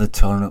 and I know the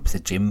tone up's the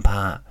gym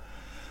part.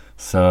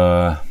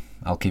 So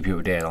I'll keep you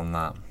updated on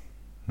that.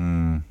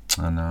 I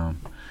know.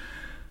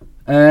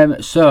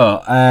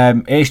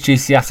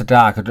 HGC After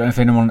Dark, I don't know if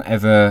anyone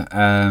ever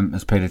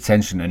has paid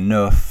attention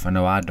enough. I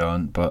know I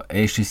don't, but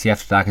HGC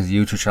After Dark is a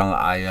YouTube channel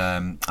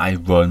that I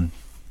run.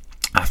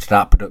 After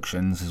Dark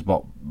Productions is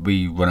what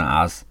we run it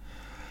as,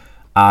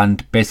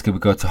 and basically we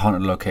go to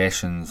haunted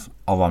locations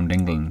all around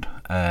England.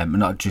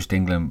 Not just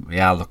England, we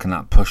are looking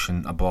at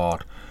pushing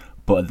abroad,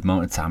 but at the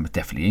moment in time it's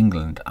definitely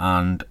England,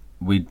 and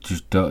we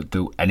just don't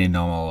do any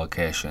normal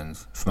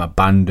locations, from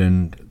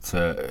abandoned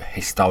to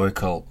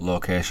historical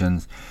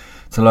locations,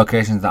 to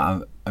locations that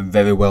are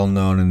very well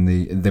known in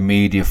the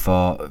media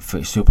for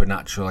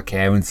supernatural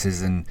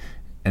occurrences and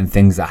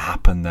things that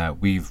happen there.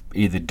 We've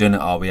either done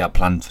it or we have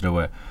planned to do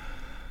it.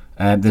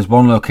 There's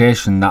one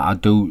location that I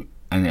do,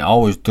 and it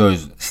always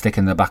does stick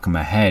in the back of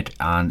my head,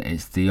 and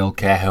it's the old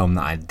care home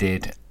that I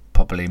did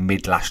probably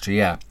mid last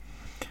year.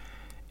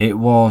 It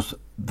was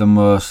the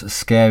most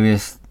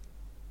scariest,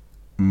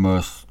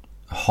 most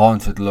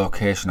haunted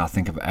location I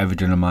think I've ever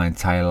done in my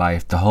entire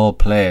life. The whole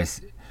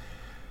place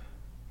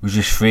was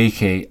just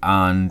freaky,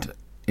 and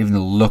even the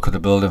look of the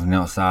building from the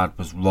outside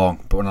was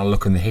wrong. But when I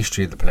look in the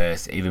history of the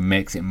place, it even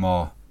makes it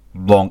more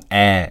wrong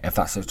air, if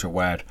that's such a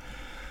word.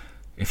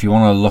 If you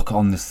want to look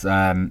on this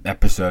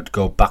episode,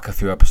 go back a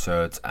few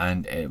episodes,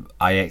 and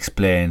I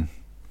explain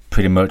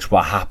pretty much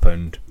what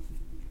happened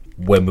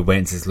when we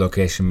went to this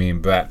location, me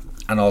and Brett.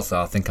 And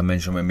also I think I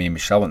mentioned when me and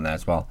Michelle went there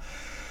as well.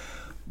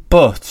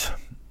 But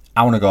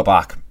I want to go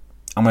back.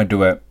 I'm going to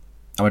do it.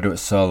 I'm going to do it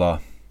solo.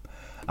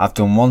 I've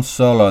done one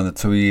solo in the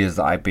 2 years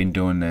that I've been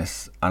doing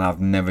this, and I've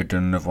never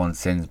done another one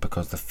since,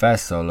 because the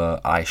first solo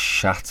I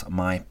shat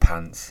my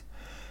pants.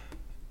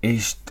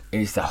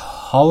 It's a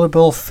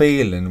horrible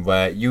feeling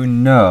where you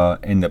know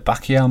in the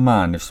back of your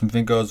mind, if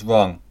something goes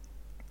wrong,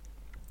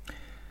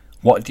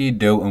 what do you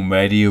do and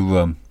where do you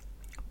run?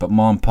 But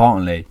more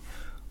importantly,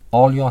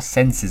 all your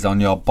senses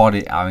on your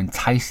body are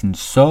enticing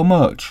so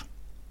much,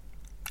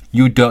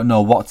 you don't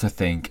know what to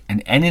think,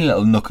 and any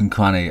little nook and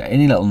cranny,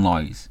 any little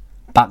noise.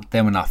 Back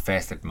then when I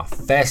first did my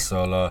first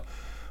solo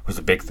was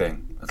a big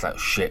thing. It's like,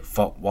 shit,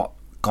 fuck, what,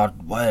 God,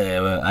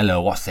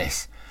 hello, what's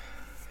this?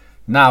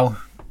 Now,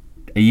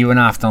 a year and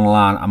a half down the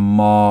line, I'm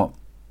more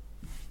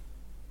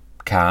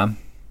calm,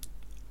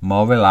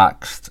 more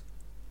relaxed,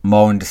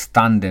 more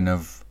understanding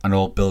of an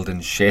old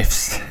building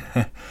shifts,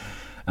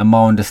 and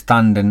more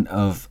understanding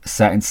of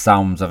certain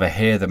sounds. If I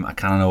hear them, I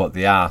kind of know what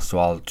they are, so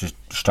I'll just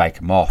strike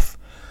them off.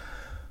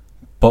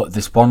 But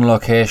this one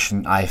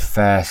location, I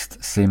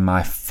first seen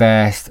my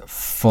first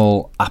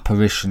full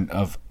apparition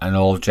of an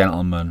old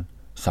gentleman.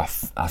 So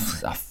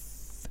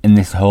in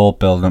this whole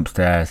building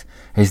upstairs,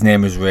 his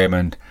name was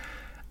Raymond,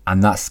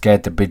 and that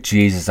scared the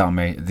bejesus out of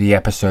me. The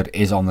episode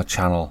is on the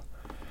channel.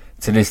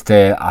 To this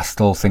day, I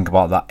still think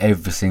about that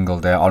every single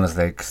day,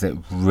 honestly, because it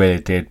really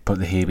did put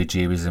the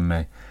heebie-jeebies in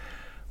me.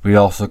 We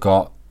also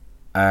got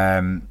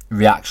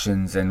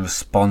reactions and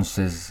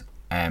responses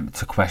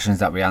to questions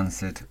that we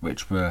answered,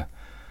 which were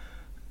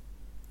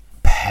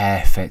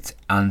perfect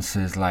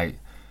answers. Like,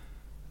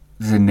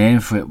 there's a name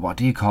for it. What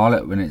do you call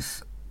it when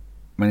it's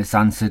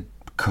answered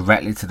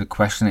correctly to the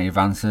question that you've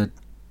answered?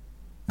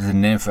 There's a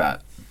name for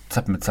it.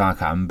 Top of my tongue, I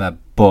can't remember.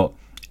 But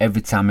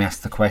every time I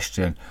asked the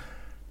question,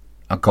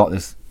 I got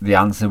the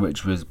answer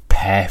which was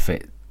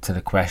perfect to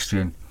the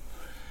question.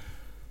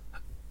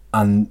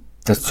 And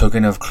the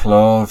tugging of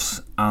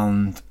clothes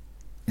and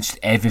just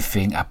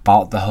everything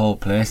about the whole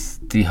place.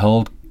 The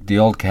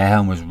old care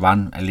home was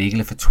run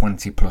illegally for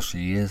 20 plus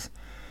years,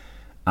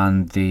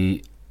 and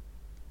the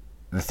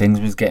things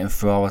we was getting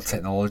through our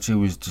technology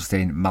was just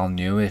being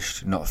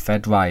malnourished, not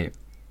fed right.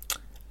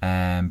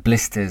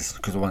 Blisters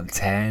because I wasn't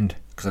tanned,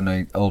 because I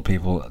know old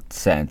people at a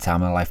certain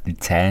time in life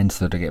need tanned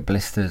so they get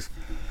blisters.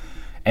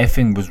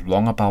 Everything was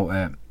wrong about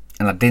it,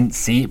 and I didn't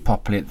see it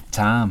properly at the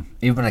time.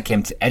 Even when I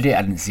came to edit,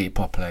 I didn't see it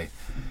properly.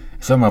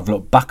 So when I've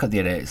looked back at the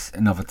edits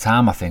another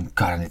time, I think,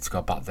 God, I need to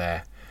go back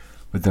there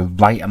with the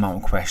right amount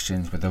of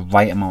questions, with the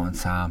right amount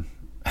of time.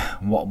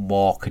 What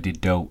more could you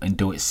do, and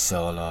do it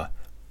solo,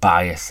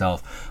 by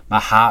yourself? My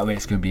heart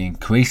rate's going to be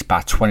increased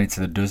by 20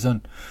 to the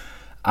dozen.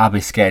 I'll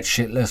be scared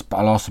shitless, but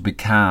I'll also be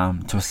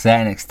calm to a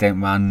certain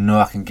extent where I know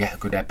I can get a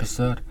good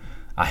episode.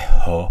 I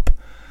hope.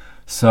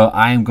 So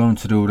I am going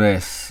to do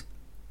this.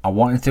 I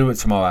wanted to do it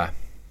tomorrow.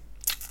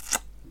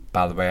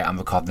 By the way, I'm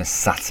recording this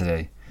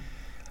Saturday.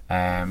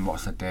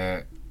 What's the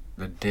date?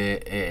 The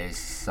date is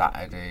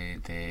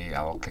Saturday.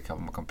 I will click up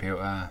on my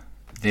computer.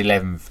 The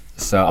 11th.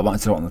 So I wanted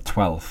to do it on the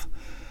 12th.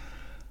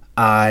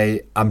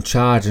 I am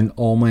charging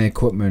all my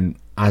equipment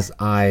as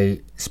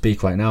I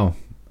speak right now,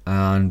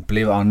 and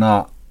believe it or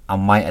not, I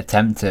might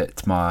attempt it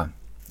tomorrow.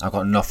 I've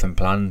got nothing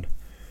planned.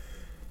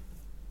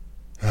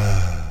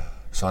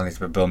 So I need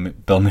to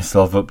build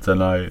myself up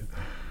tonight.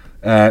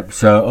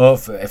 So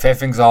if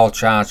everything's all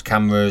charged,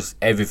 cameras,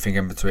 everything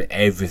in between,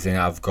 everything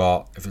I've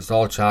got, if it's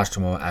all charged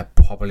tomorrow, I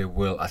probably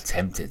will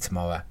attempt it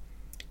tomorrow.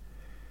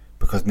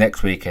 Because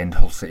next weekend,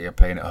 Hull City are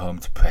playing at home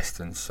to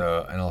Preston,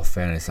 so in all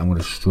fairness, I'm going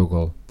to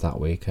struggle that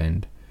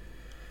weekend.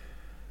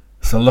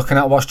 So looking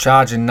at what's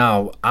charging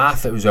now, I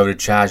thought it was already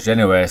charged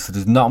anyway, so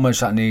there's not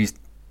much that needs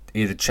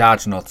either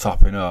charging or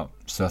topping up.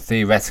 So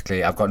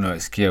theoretically, I've got no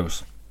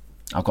excuse.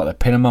 I've got the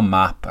pin on my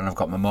map, and I've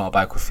got my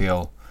motorbike with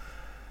fuel.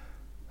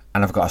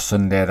 And I've got a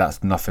Sunday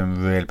that's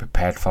nothing really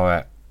prepared for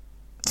it.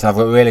 So I've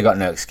really got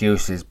no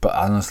excuses, but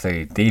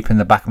honestly, deep in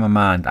the back of my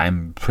mind,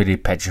 I'm pretty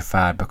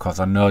petrified, because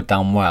I know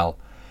damn well,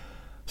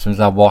 as soon as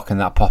I walk in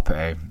that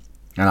property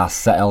and I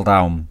settle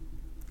down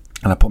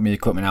and I put my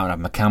equipment out and have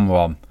my camera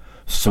on,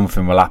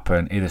 something will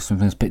happen. Either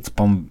something's picked up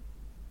on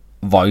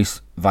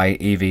voice via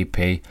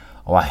EVP,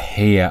 or I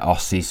hear or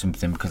see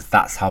something, because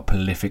that's how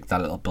prolific that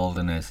little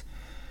building is.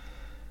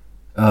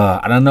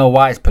 And I know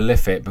why it's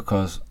prolific,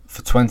 because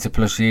for 20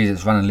 plus years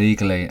it's run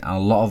illegally, and a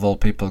lot of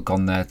old people have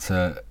gone there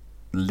to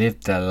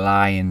live their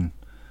lying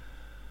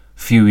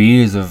few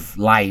years of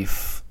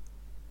life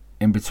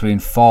in between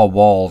four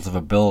walls of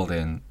a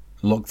building,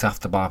 looked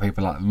after by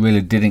people that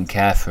really didn't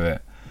care for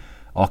it,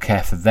 or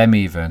care for them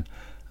even,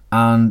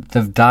 and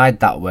they've died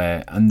that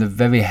way, and they're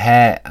very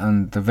hurt,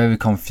 and they're very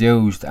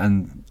confused,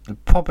 and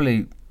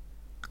probably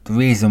the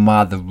reason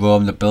why they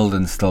roam the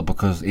building still,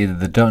 because either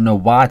they don't know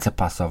why to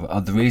pass over,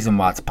 or the reason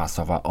why to pass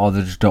over, or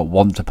they just don't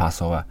want to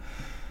pass over.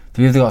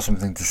 They've either got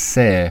something to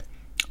say,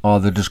 or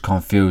they're just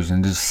confused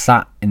and just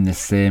sat in the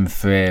same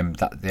frame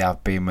that they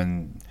have been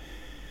when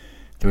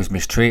they was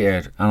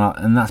mistreated.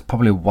 And that's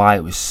probably why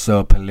it was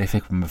so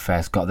prolific when we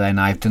first got there. And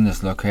I've done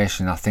this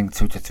location, I think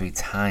 2 to 3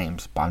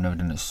 times, but I've never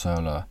done it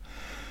solo.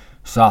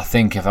 So I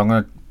think if I'm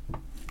going to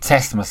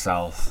test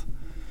myself,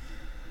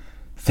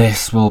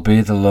 this will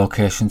be the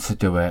location to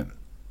do it.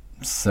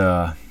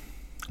 So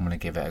I'm going to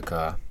give it a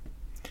go.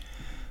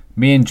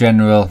 Me in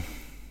general,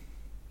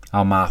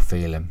 how am I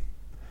feeling?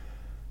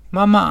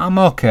 I'm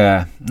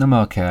okay. I'm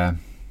okay.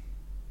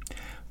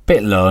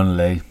 Bit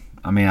lonely.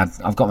 I mean,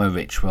 I've got my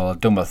ritual. I've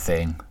done my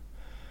thing.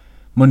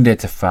 Monday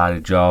to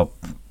Friday job.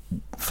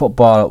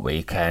 Football at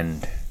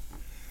weekend.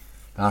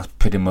 That's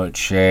pretty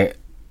much it.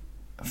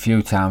 A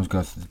few times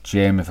go to the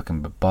gym if I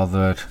can be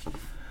bothered.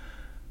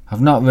 I've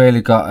not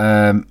really got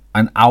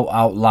an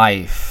out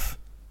life,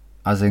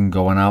 as in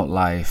going out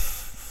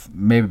life.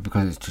 Maybe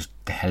because it's just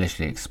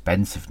hellishly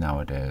expensive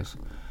nowadays.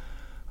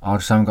 I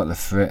just haven't got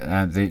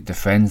the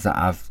friends that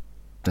have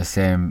the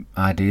same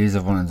ideas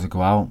of wanting to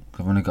go out.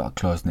 I've only got a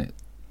close-knit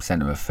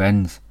centre of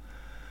friends.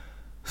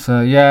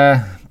 So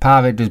yeah,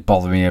 part of it does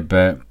bother me a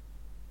bit.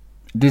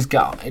 It does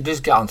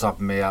get on top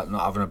of me,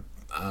 not having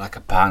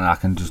a partner I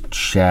can just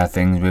share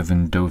things with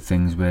and do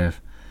things with.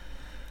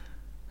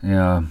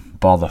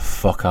 Bore the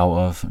fuck out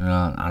of.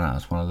 I know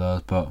it's one of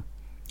those, but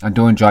I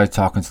do enjoy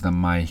talking to the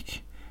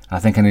mic. I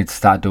think I need to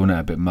start doing it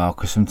a bit more,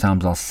 because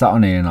sometimes I'll sit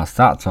on here and I'll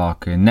start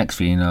talking. Next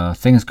thing you know,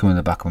 things come in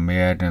the back of my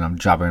head and I'm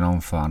jabbering on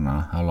for, I don't know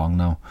how long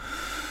now,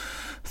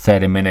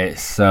 30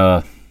 minutes.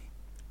 So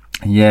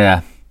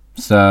yeah,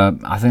 so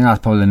I think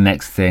that's probably the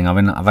next thing.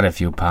 I've had a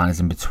few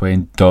partners in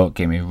between, don't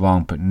get me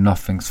wrong, but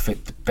nothing's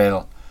fit the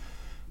bill.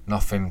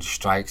 Nothing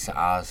strikes it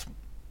as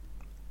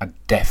a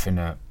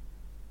definite,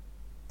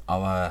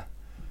 I'll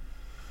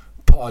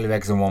put all your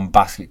eggs in one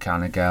basket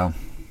kind of girl.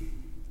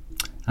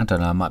 I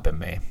don't know, it might be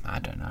me, I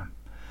don't know.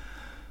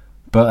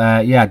 But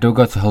I do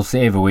go to Hull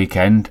City every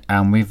weekend,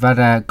 and we've had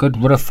a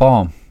good run of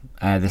form.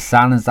 The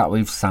signings that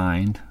we've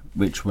signed,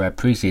 which were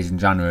pre-season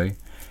January,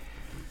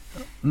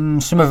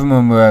 some of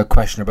them were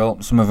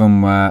questionable, some of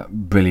them were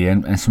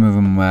brilliant, and some of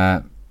them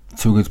were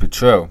too good to be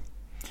true.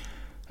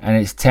 And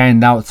it's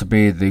turned out to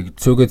be the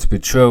too good to be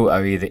true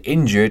are either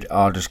injured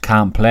or just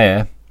can't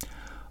play,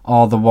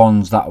 or the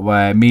ones that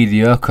were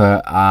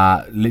mediocre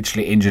are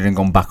literally injured and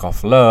gone back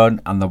off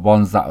loan, and the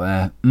ones that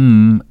were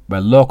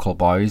local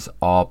boys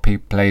or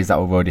players that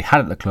we've already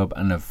had at the club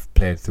and have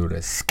played through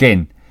the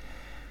skin.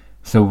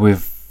 So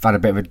we've had a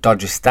bit of a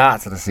dodgy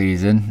start to the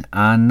season,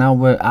 and now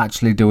we're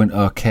actually doing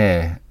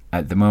okay.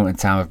 At the moment in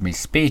time of me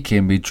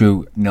speaking, we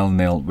drew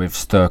 0-0 with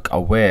Stoke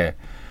away.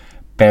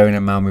 Bearing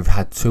in mind we've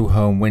had 2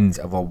 home wins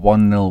of a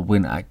 1-0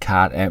 win at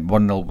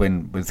 1-0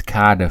 win with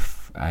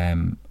Cardiff at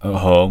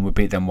home. We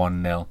beat them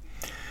 1-0,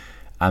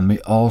 and we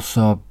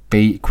also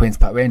beat Queen's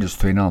Park Rangers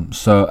 3-0.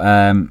 So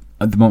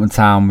at the moment in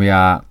time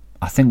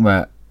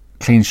we're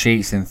clean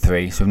sheets in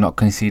 3, so we've not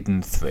conceded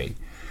in 3.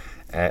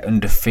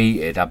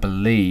 Undefeated, I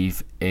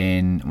believe,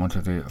 in 1,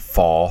 2, 3,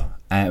 4.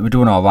 We're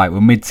doing alright.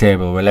 We're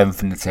mid-table, we're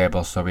 11th in the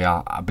table, so we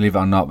are, I believe it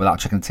or not, without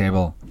checking the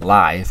table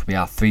live, we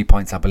are 3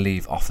 points, I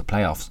believe, off the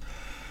playoffs.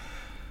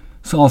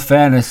 So in all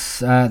fairness,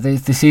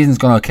 the season's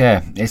gone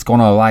okay. It's gone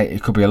alright.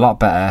 It could be a lot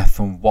better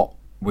from what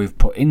we've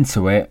put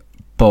into it,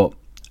 but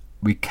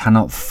we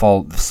cannot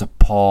fault the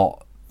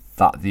support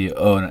that the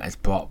owner has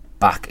brought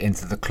back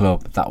into the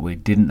club that we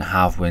didn't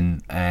have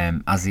when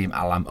Azim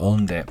Alam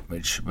owned it,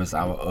 which was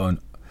our own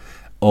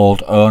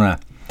old owner.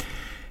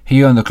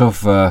 He owned the club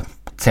for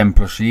 10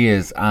 plus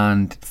years,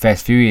 and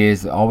first few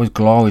years always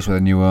glorious with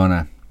a new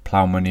owner.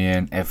 Plough money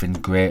in, everything's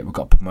great. We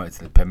got promoted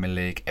to the Premier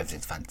League,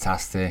 everything's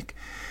fantastic.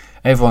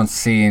 Everyone's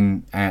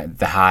seeing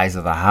the highs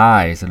of the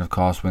highs, and of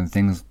course when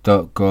things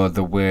don't go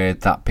the way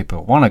that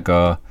people want to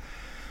go,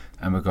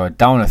 and we go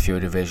down a few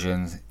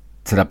divisions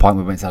to the point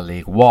we went to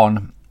League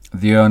One,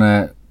 the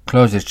owner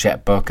closed his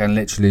checkbook and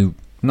literally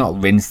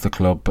not rinsed the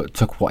club, but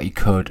took what he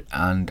could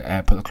and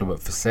put the club up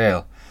for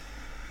sale.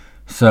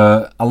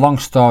 So a long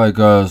story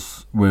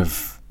goes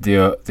with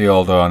the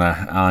old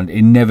owner, and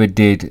he never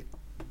did.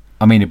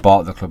 I mean, he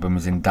bought the club and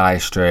was in dire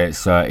straits,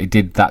 so he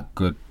did that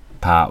good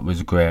part,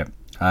 was great.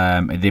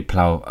 He did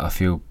plough a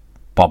few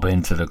bob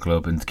into the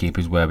club and to keep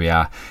us where we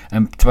are.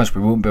 And to be honest,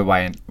 we wouldn't be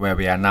where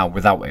we are now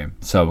without him.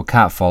 So we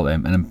can't fault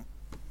him. And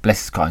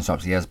bless his cotton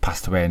socks, he has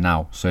passed away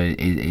now. So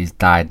he's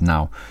died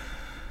now.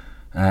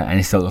 And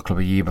he still at the club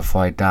a year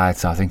before he died.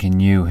 So I think he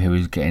knew he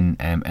was getting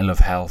ill of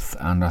health.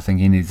 And I think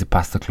he needed to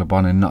pass the club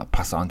on, and not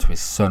pass it on to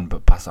his son,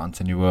 but pass it on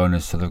to new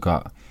owners. So they've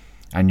got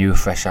a new,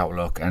 fresh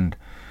outlook. And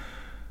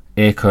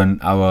Akon,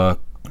 our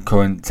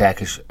current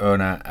Turkish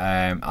owner,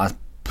 has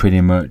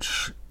pretty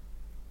much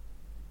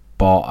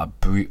brought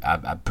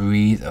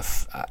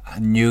a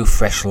new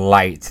fresh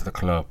light to the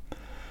club.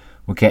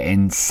 We're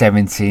getting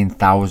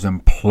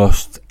 17,000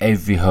 plus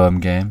every home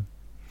game.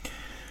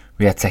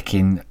 We are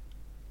taking,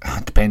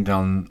 depending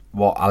on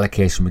what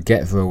allocation we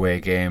get for away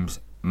games,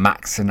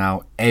 maxing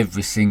out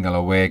every single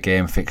away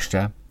game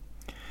fixture.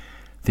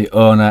 The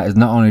owner has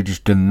not only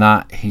just done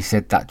that, he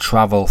said that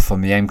travel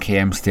from the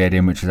MKM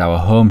Stadium, which is our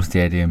home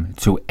stadium,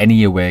 to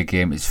any away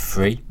game is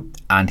free,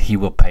 and he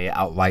will pay it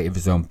outright of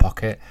his own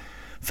pocket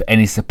for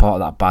any support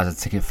that buys a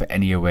ticket for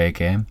any away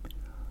game.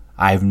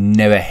 I've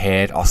never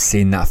heard or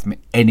seen that from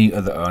any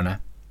other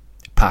owner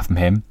apart from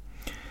him.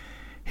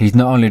 He's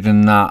not only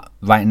done that,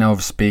 right now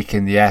we're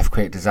speaking, the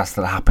earthquake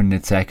disaster that happened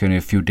in Turkey only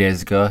a few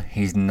days ago,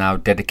 he's now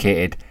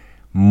dedicated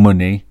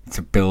money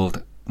to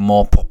build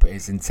more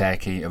properties in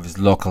Turkey of his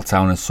local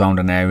town and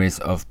surrounding areas,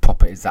 of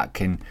properties that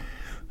can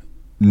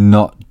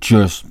not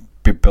just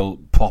be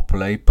built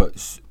properly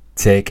but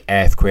take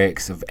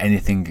earthquakes of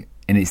anything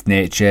in its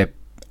nature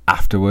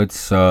afterwards.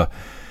 So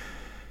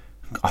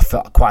I've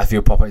got quite a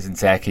few properties in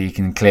Turkey you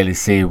can clearly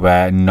see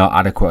were not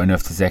adequate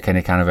enough to take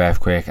any kind of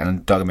earthquake,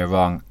 and don't get me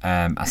wrong,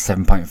 a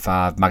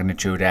 7.5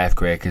 magnitude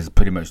earthquake is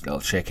pretty much a little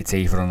shaky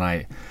tea for the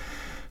night.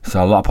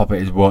 So a lot of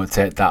properties won't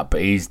take that,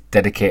 but he's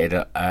dedicated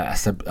a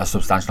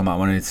substantial amount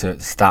of money to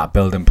start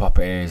building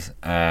properties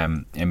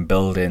in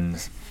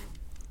buildings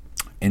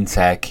in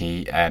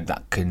Turkey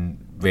that can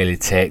really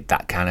take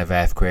that kind of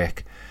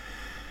earthquake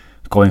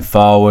going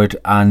forward.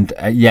 And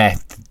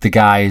the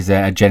guy is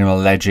a general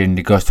legend.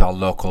 He goes to our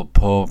local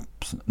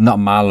pubs, not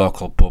my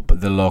local pub,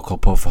 but the local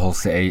pub for Hull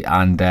City,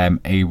 and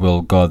he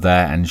will go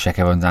there and shake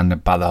everyone's hand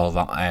and bat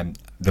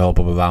the whole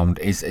pub around.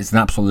 It's an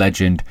absolute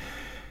legend.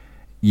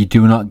 You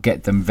do not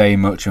get them very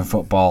much in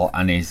football,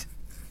 and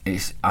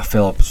I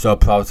feel so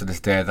proud to this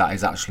day that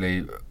he's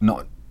actually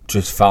not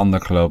just found the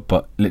club,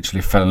 but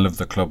literally fell in love with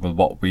the club with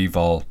what we've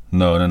all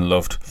known and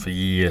loved for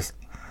years.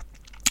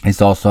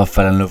 He's also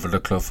fell in love with the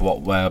club for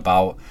what we're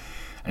about,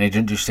 and he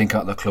didn't just think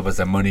about the club as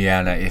a money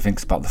earner. He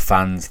thinks about the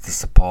fans, the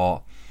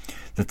support,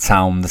 the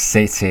town, the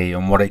city,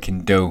 and what it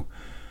can do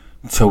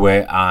to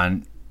it.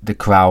 And the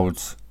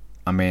crowds,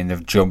 I mean,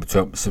 they've jumped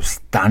up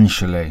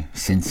substantially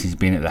since he's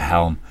been at the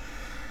helm,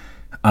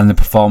 and the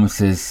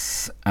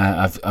performances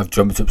have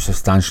jumped up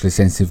substantially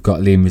since they've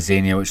got Liam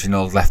Mazzini, which is an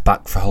old left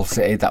back for Hull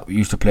City that we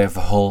used to play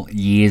for Hull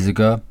years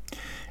ago.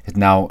 Is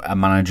now a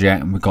manager,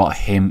 and we got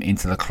him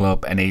into the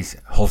club, and he's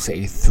Hull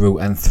City through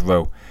and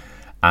through.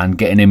 And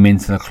getting him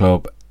into the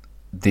club,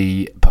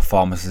 the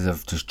performances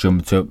have just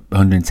jumped up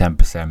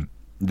 110%.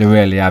 They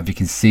really have. You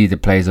can see the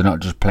players are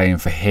not just playing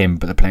for him,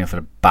 but they're playing for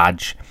the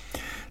badge.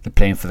 They're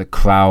playing for the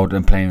crowd,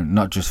 and playing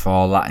not just for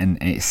all that in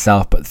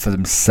itself, but for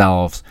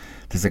themselves.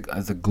 There's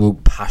a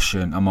group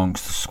passion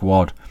amongst the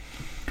squad.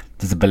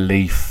 There's a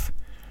belief,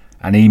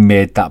 and he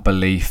made that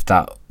belief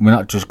that we're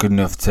not just good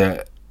enough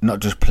to not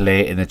just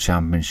play in the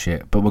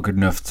Championship, but we're good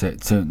enough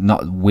to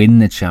not win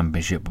the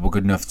Championship, but we're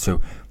good enough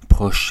to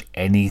push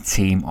any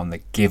team on the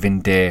given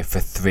day for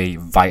 3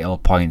 vital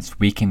points.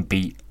 We can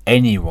beat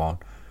anyone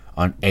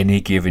on any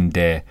given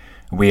day.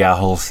 We are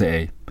Hull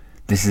City.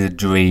 This is a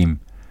dream.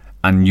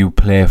 And you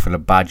play for the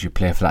badge, you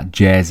play for that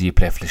jersey, you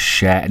play for the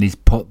shirt, and he's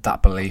put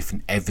that belief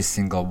in every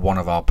single one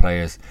of our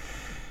players.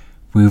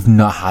 We've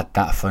not had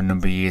that for a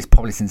number of years,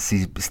 probably since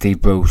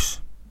Steve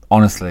Bruce.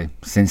 Honestly,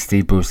 since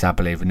Steve Bruce, I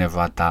believe, we never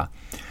had that.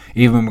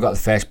 Even when we got the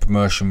first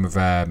promotion with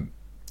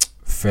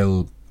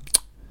Phil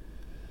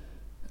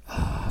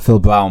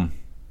Brown,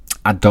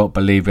 I don't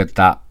believe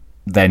that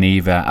then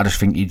either. I just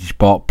think he just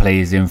brought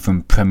players in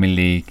from Premier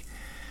League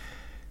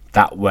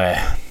that were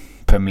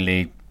Premier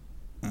League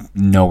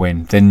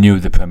knowing. They knew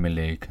the Premier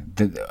League,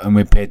 and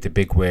we paid the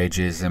big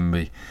wages, and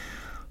we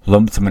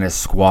lumped them in a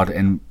squad.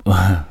 In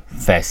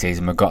first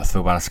season, we got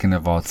through by the skin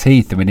of our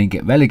teeth, and we didn't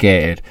get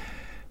relegated.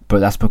 But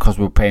that's because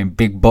we were paying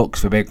big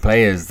bucks for big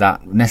players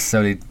that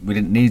necessarily we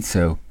didn't need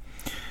to.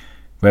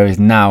 Whereas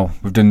now,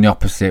 we've done the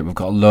opposite. We've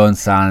got loan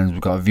signings, we've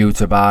got a view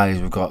to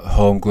buys, we've got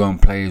homegrown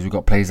players, we've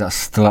got players that are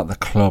still at the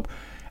club.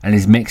 And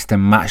he's mixed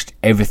and matched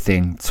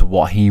everything to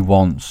what he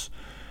wants.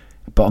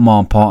 But more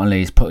importantly,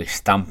 he's put his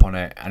stamp on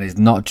it. And he's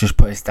not just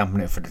put his stamp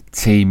on it for the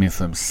team and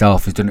for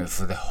himself. He's done it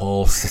for the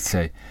whole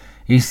city.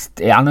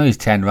 I know he's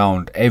turned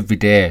around every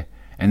day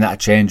in that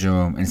changing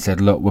room and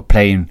said, look, we're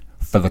playing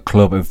for the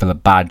club and for the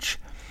badge.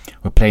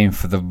 We're playing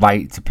for the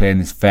right to play in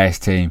this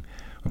first team.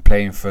 We're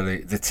playing for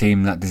the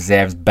team that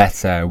deserves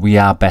better. We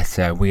are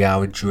better. We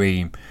are a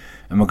dream.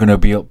 And we're going to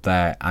be up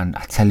there. And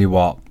I tell you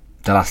what,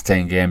 the last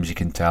 10 games you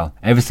can tell.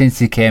 Ever since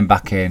he came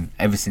in,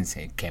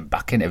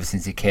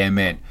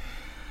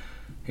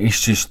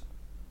 it's just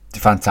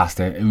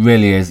fantastic. It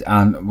really is.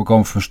 And we're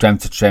going from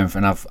strength to strength.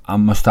 And I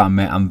must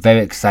admit, I'm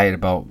very excited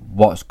about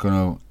what's going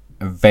to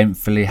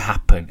eventually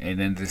happen at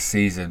the end of the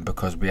season,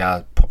 because we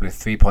are probably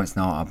 3 points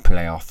now out of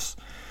playoffs.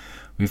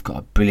 We've got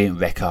a brilliant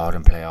record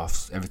in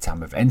playoffs. Every time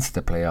we've entered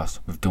the playoffs,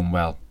 we've done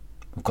well.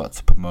 We've got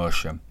to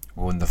promotion.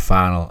 We won the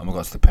final, and we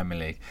got to the Premier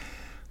League.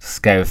 It's a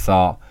scary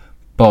thought,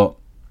 but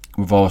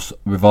we've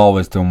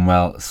always done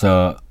well.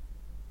 So,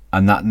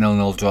 and that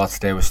 0-0 draw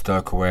today with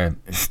Stoke away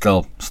is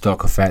still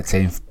Stoke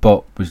 13th,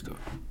 but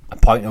a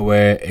point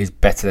away is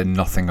better than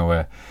nothing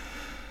away.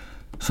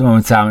 So,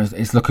 moment in time,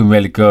 it's looking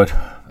really good.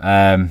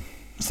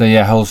 So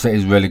yeah, Hull City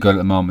is really good at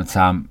the moment in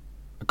time.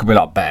 It could be a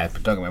lot better,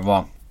 but don't get me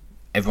wrong.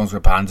 Everyone's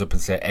going to put hands up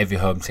and say every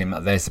home team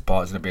that they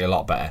support is going to be a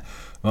lot better. At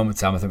the moment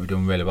in time, I think we're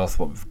doing really well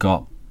for what we've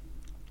got.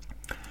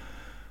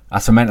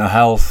 As for mental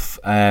health,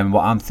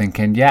 what I'm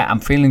thinking,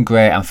 I'm feeling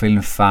great. I'm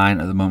feeling fine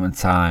at the moment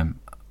in time.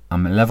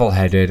 I'm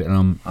level-headed,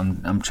 and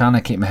I'm trying to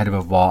keep my head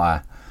above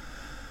water.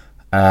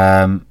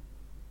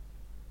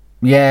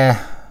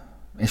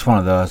 It's one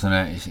of those, isn't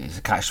it? It's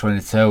a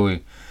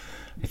catch-22.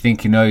 You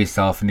think you know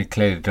yourself, and you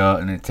clearly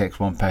don't, and it takes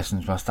one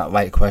person to ask that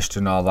right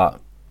question or that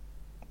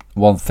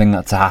one thing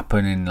that to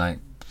happen, and like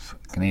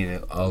can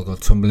either all go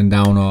tumbling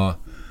down or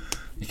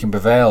you can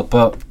prevail.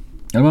 But at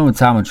the moment in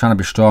time, I'm trying to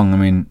be strong. I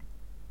mean,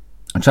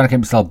 I'm trying to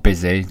keep myself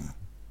busy,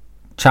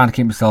 trying to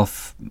keep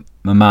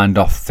my mind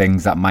off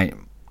things that might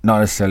not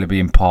necessarily be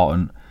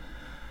important,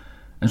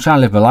 and trying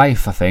to live my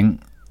life. I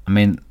think. I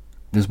mean,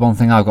 there's one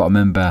thing I've got to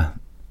remember,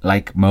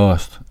 like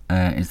most,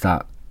 is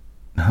that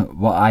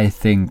what I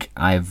think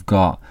I've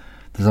got.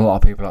 There's a lot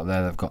of people out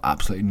there that've got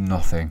absolutely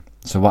nothing.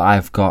 So what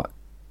I've got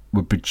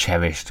would be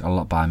cherished a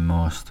lot by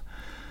most.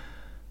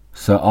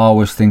 So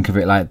always think of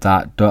it like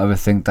that. Don't ever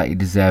think that you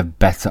deserve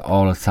better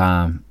all the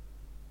time.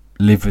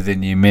 Live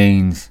within your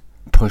means.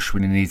 push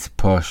when you need to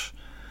push.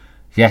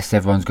 Yes,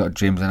 everyone's got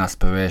dreams and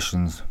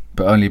aspirations,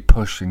 but only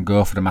push and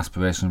go for them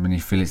aspirations when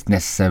you feel it's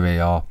necessary,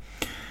 or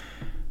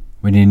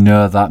when you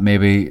know that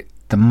maybe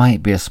there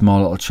might be a small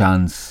little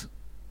chance,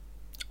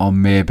 or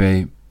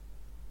maybe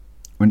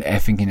when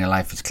everything in your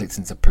life is clicked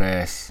into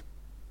place,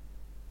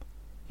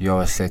 you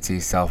always say to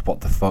yourself,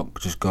 what the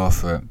fuck, just go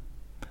for it.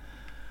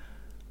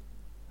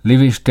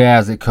 Live each day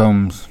as it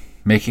comes,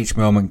 make each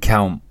moment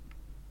count.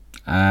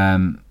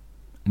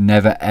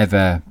 Never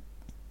ever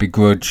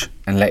begrudge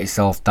and let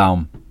yourself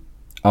down.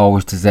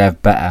 Always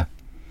deserve better,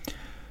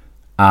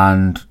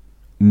 and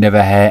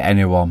never hate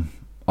anyone.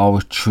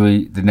 Always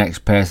treat the next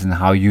person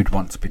how you'd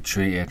want to be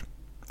treated.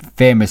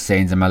 Famous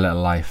sayings in my little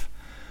life.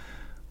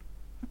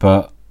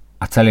 But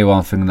I tell you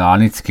one thing though, I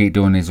need to keep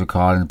doing these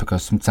recordings,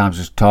 because sometimes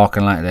just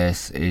talking like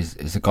this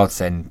is a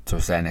godsend to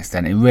a certain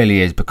extent. It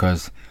really is,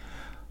 because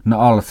not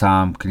all the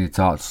time can you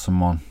talk to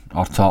someone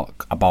or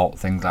talk about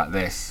things like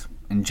this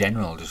in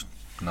general, just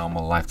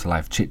normal life to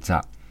life chit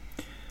chat.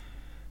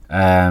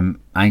 I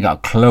ain't got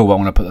a clue what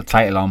I'm going to put the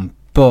title on,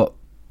 but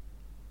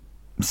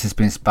this has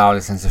been inspired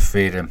a sense of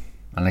freedom.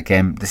 And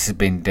again, this has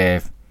been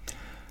Dave,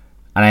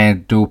 and I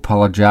do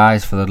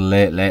apologise for the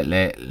late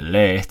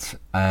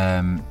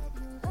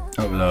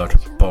upload,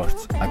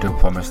 but I do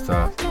promise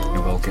that it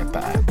will get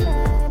better.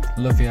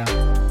 Love ya.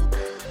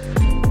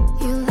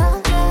 You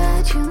love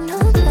that, you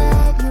know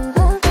that, you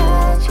love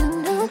that, you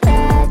know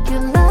that, you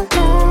love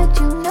that,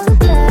 you know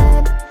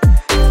that.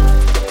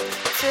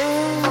 2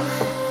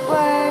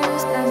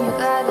 words, then you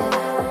got it.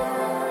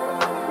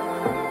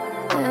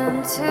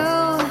 And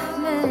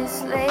 2 minutes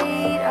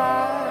later.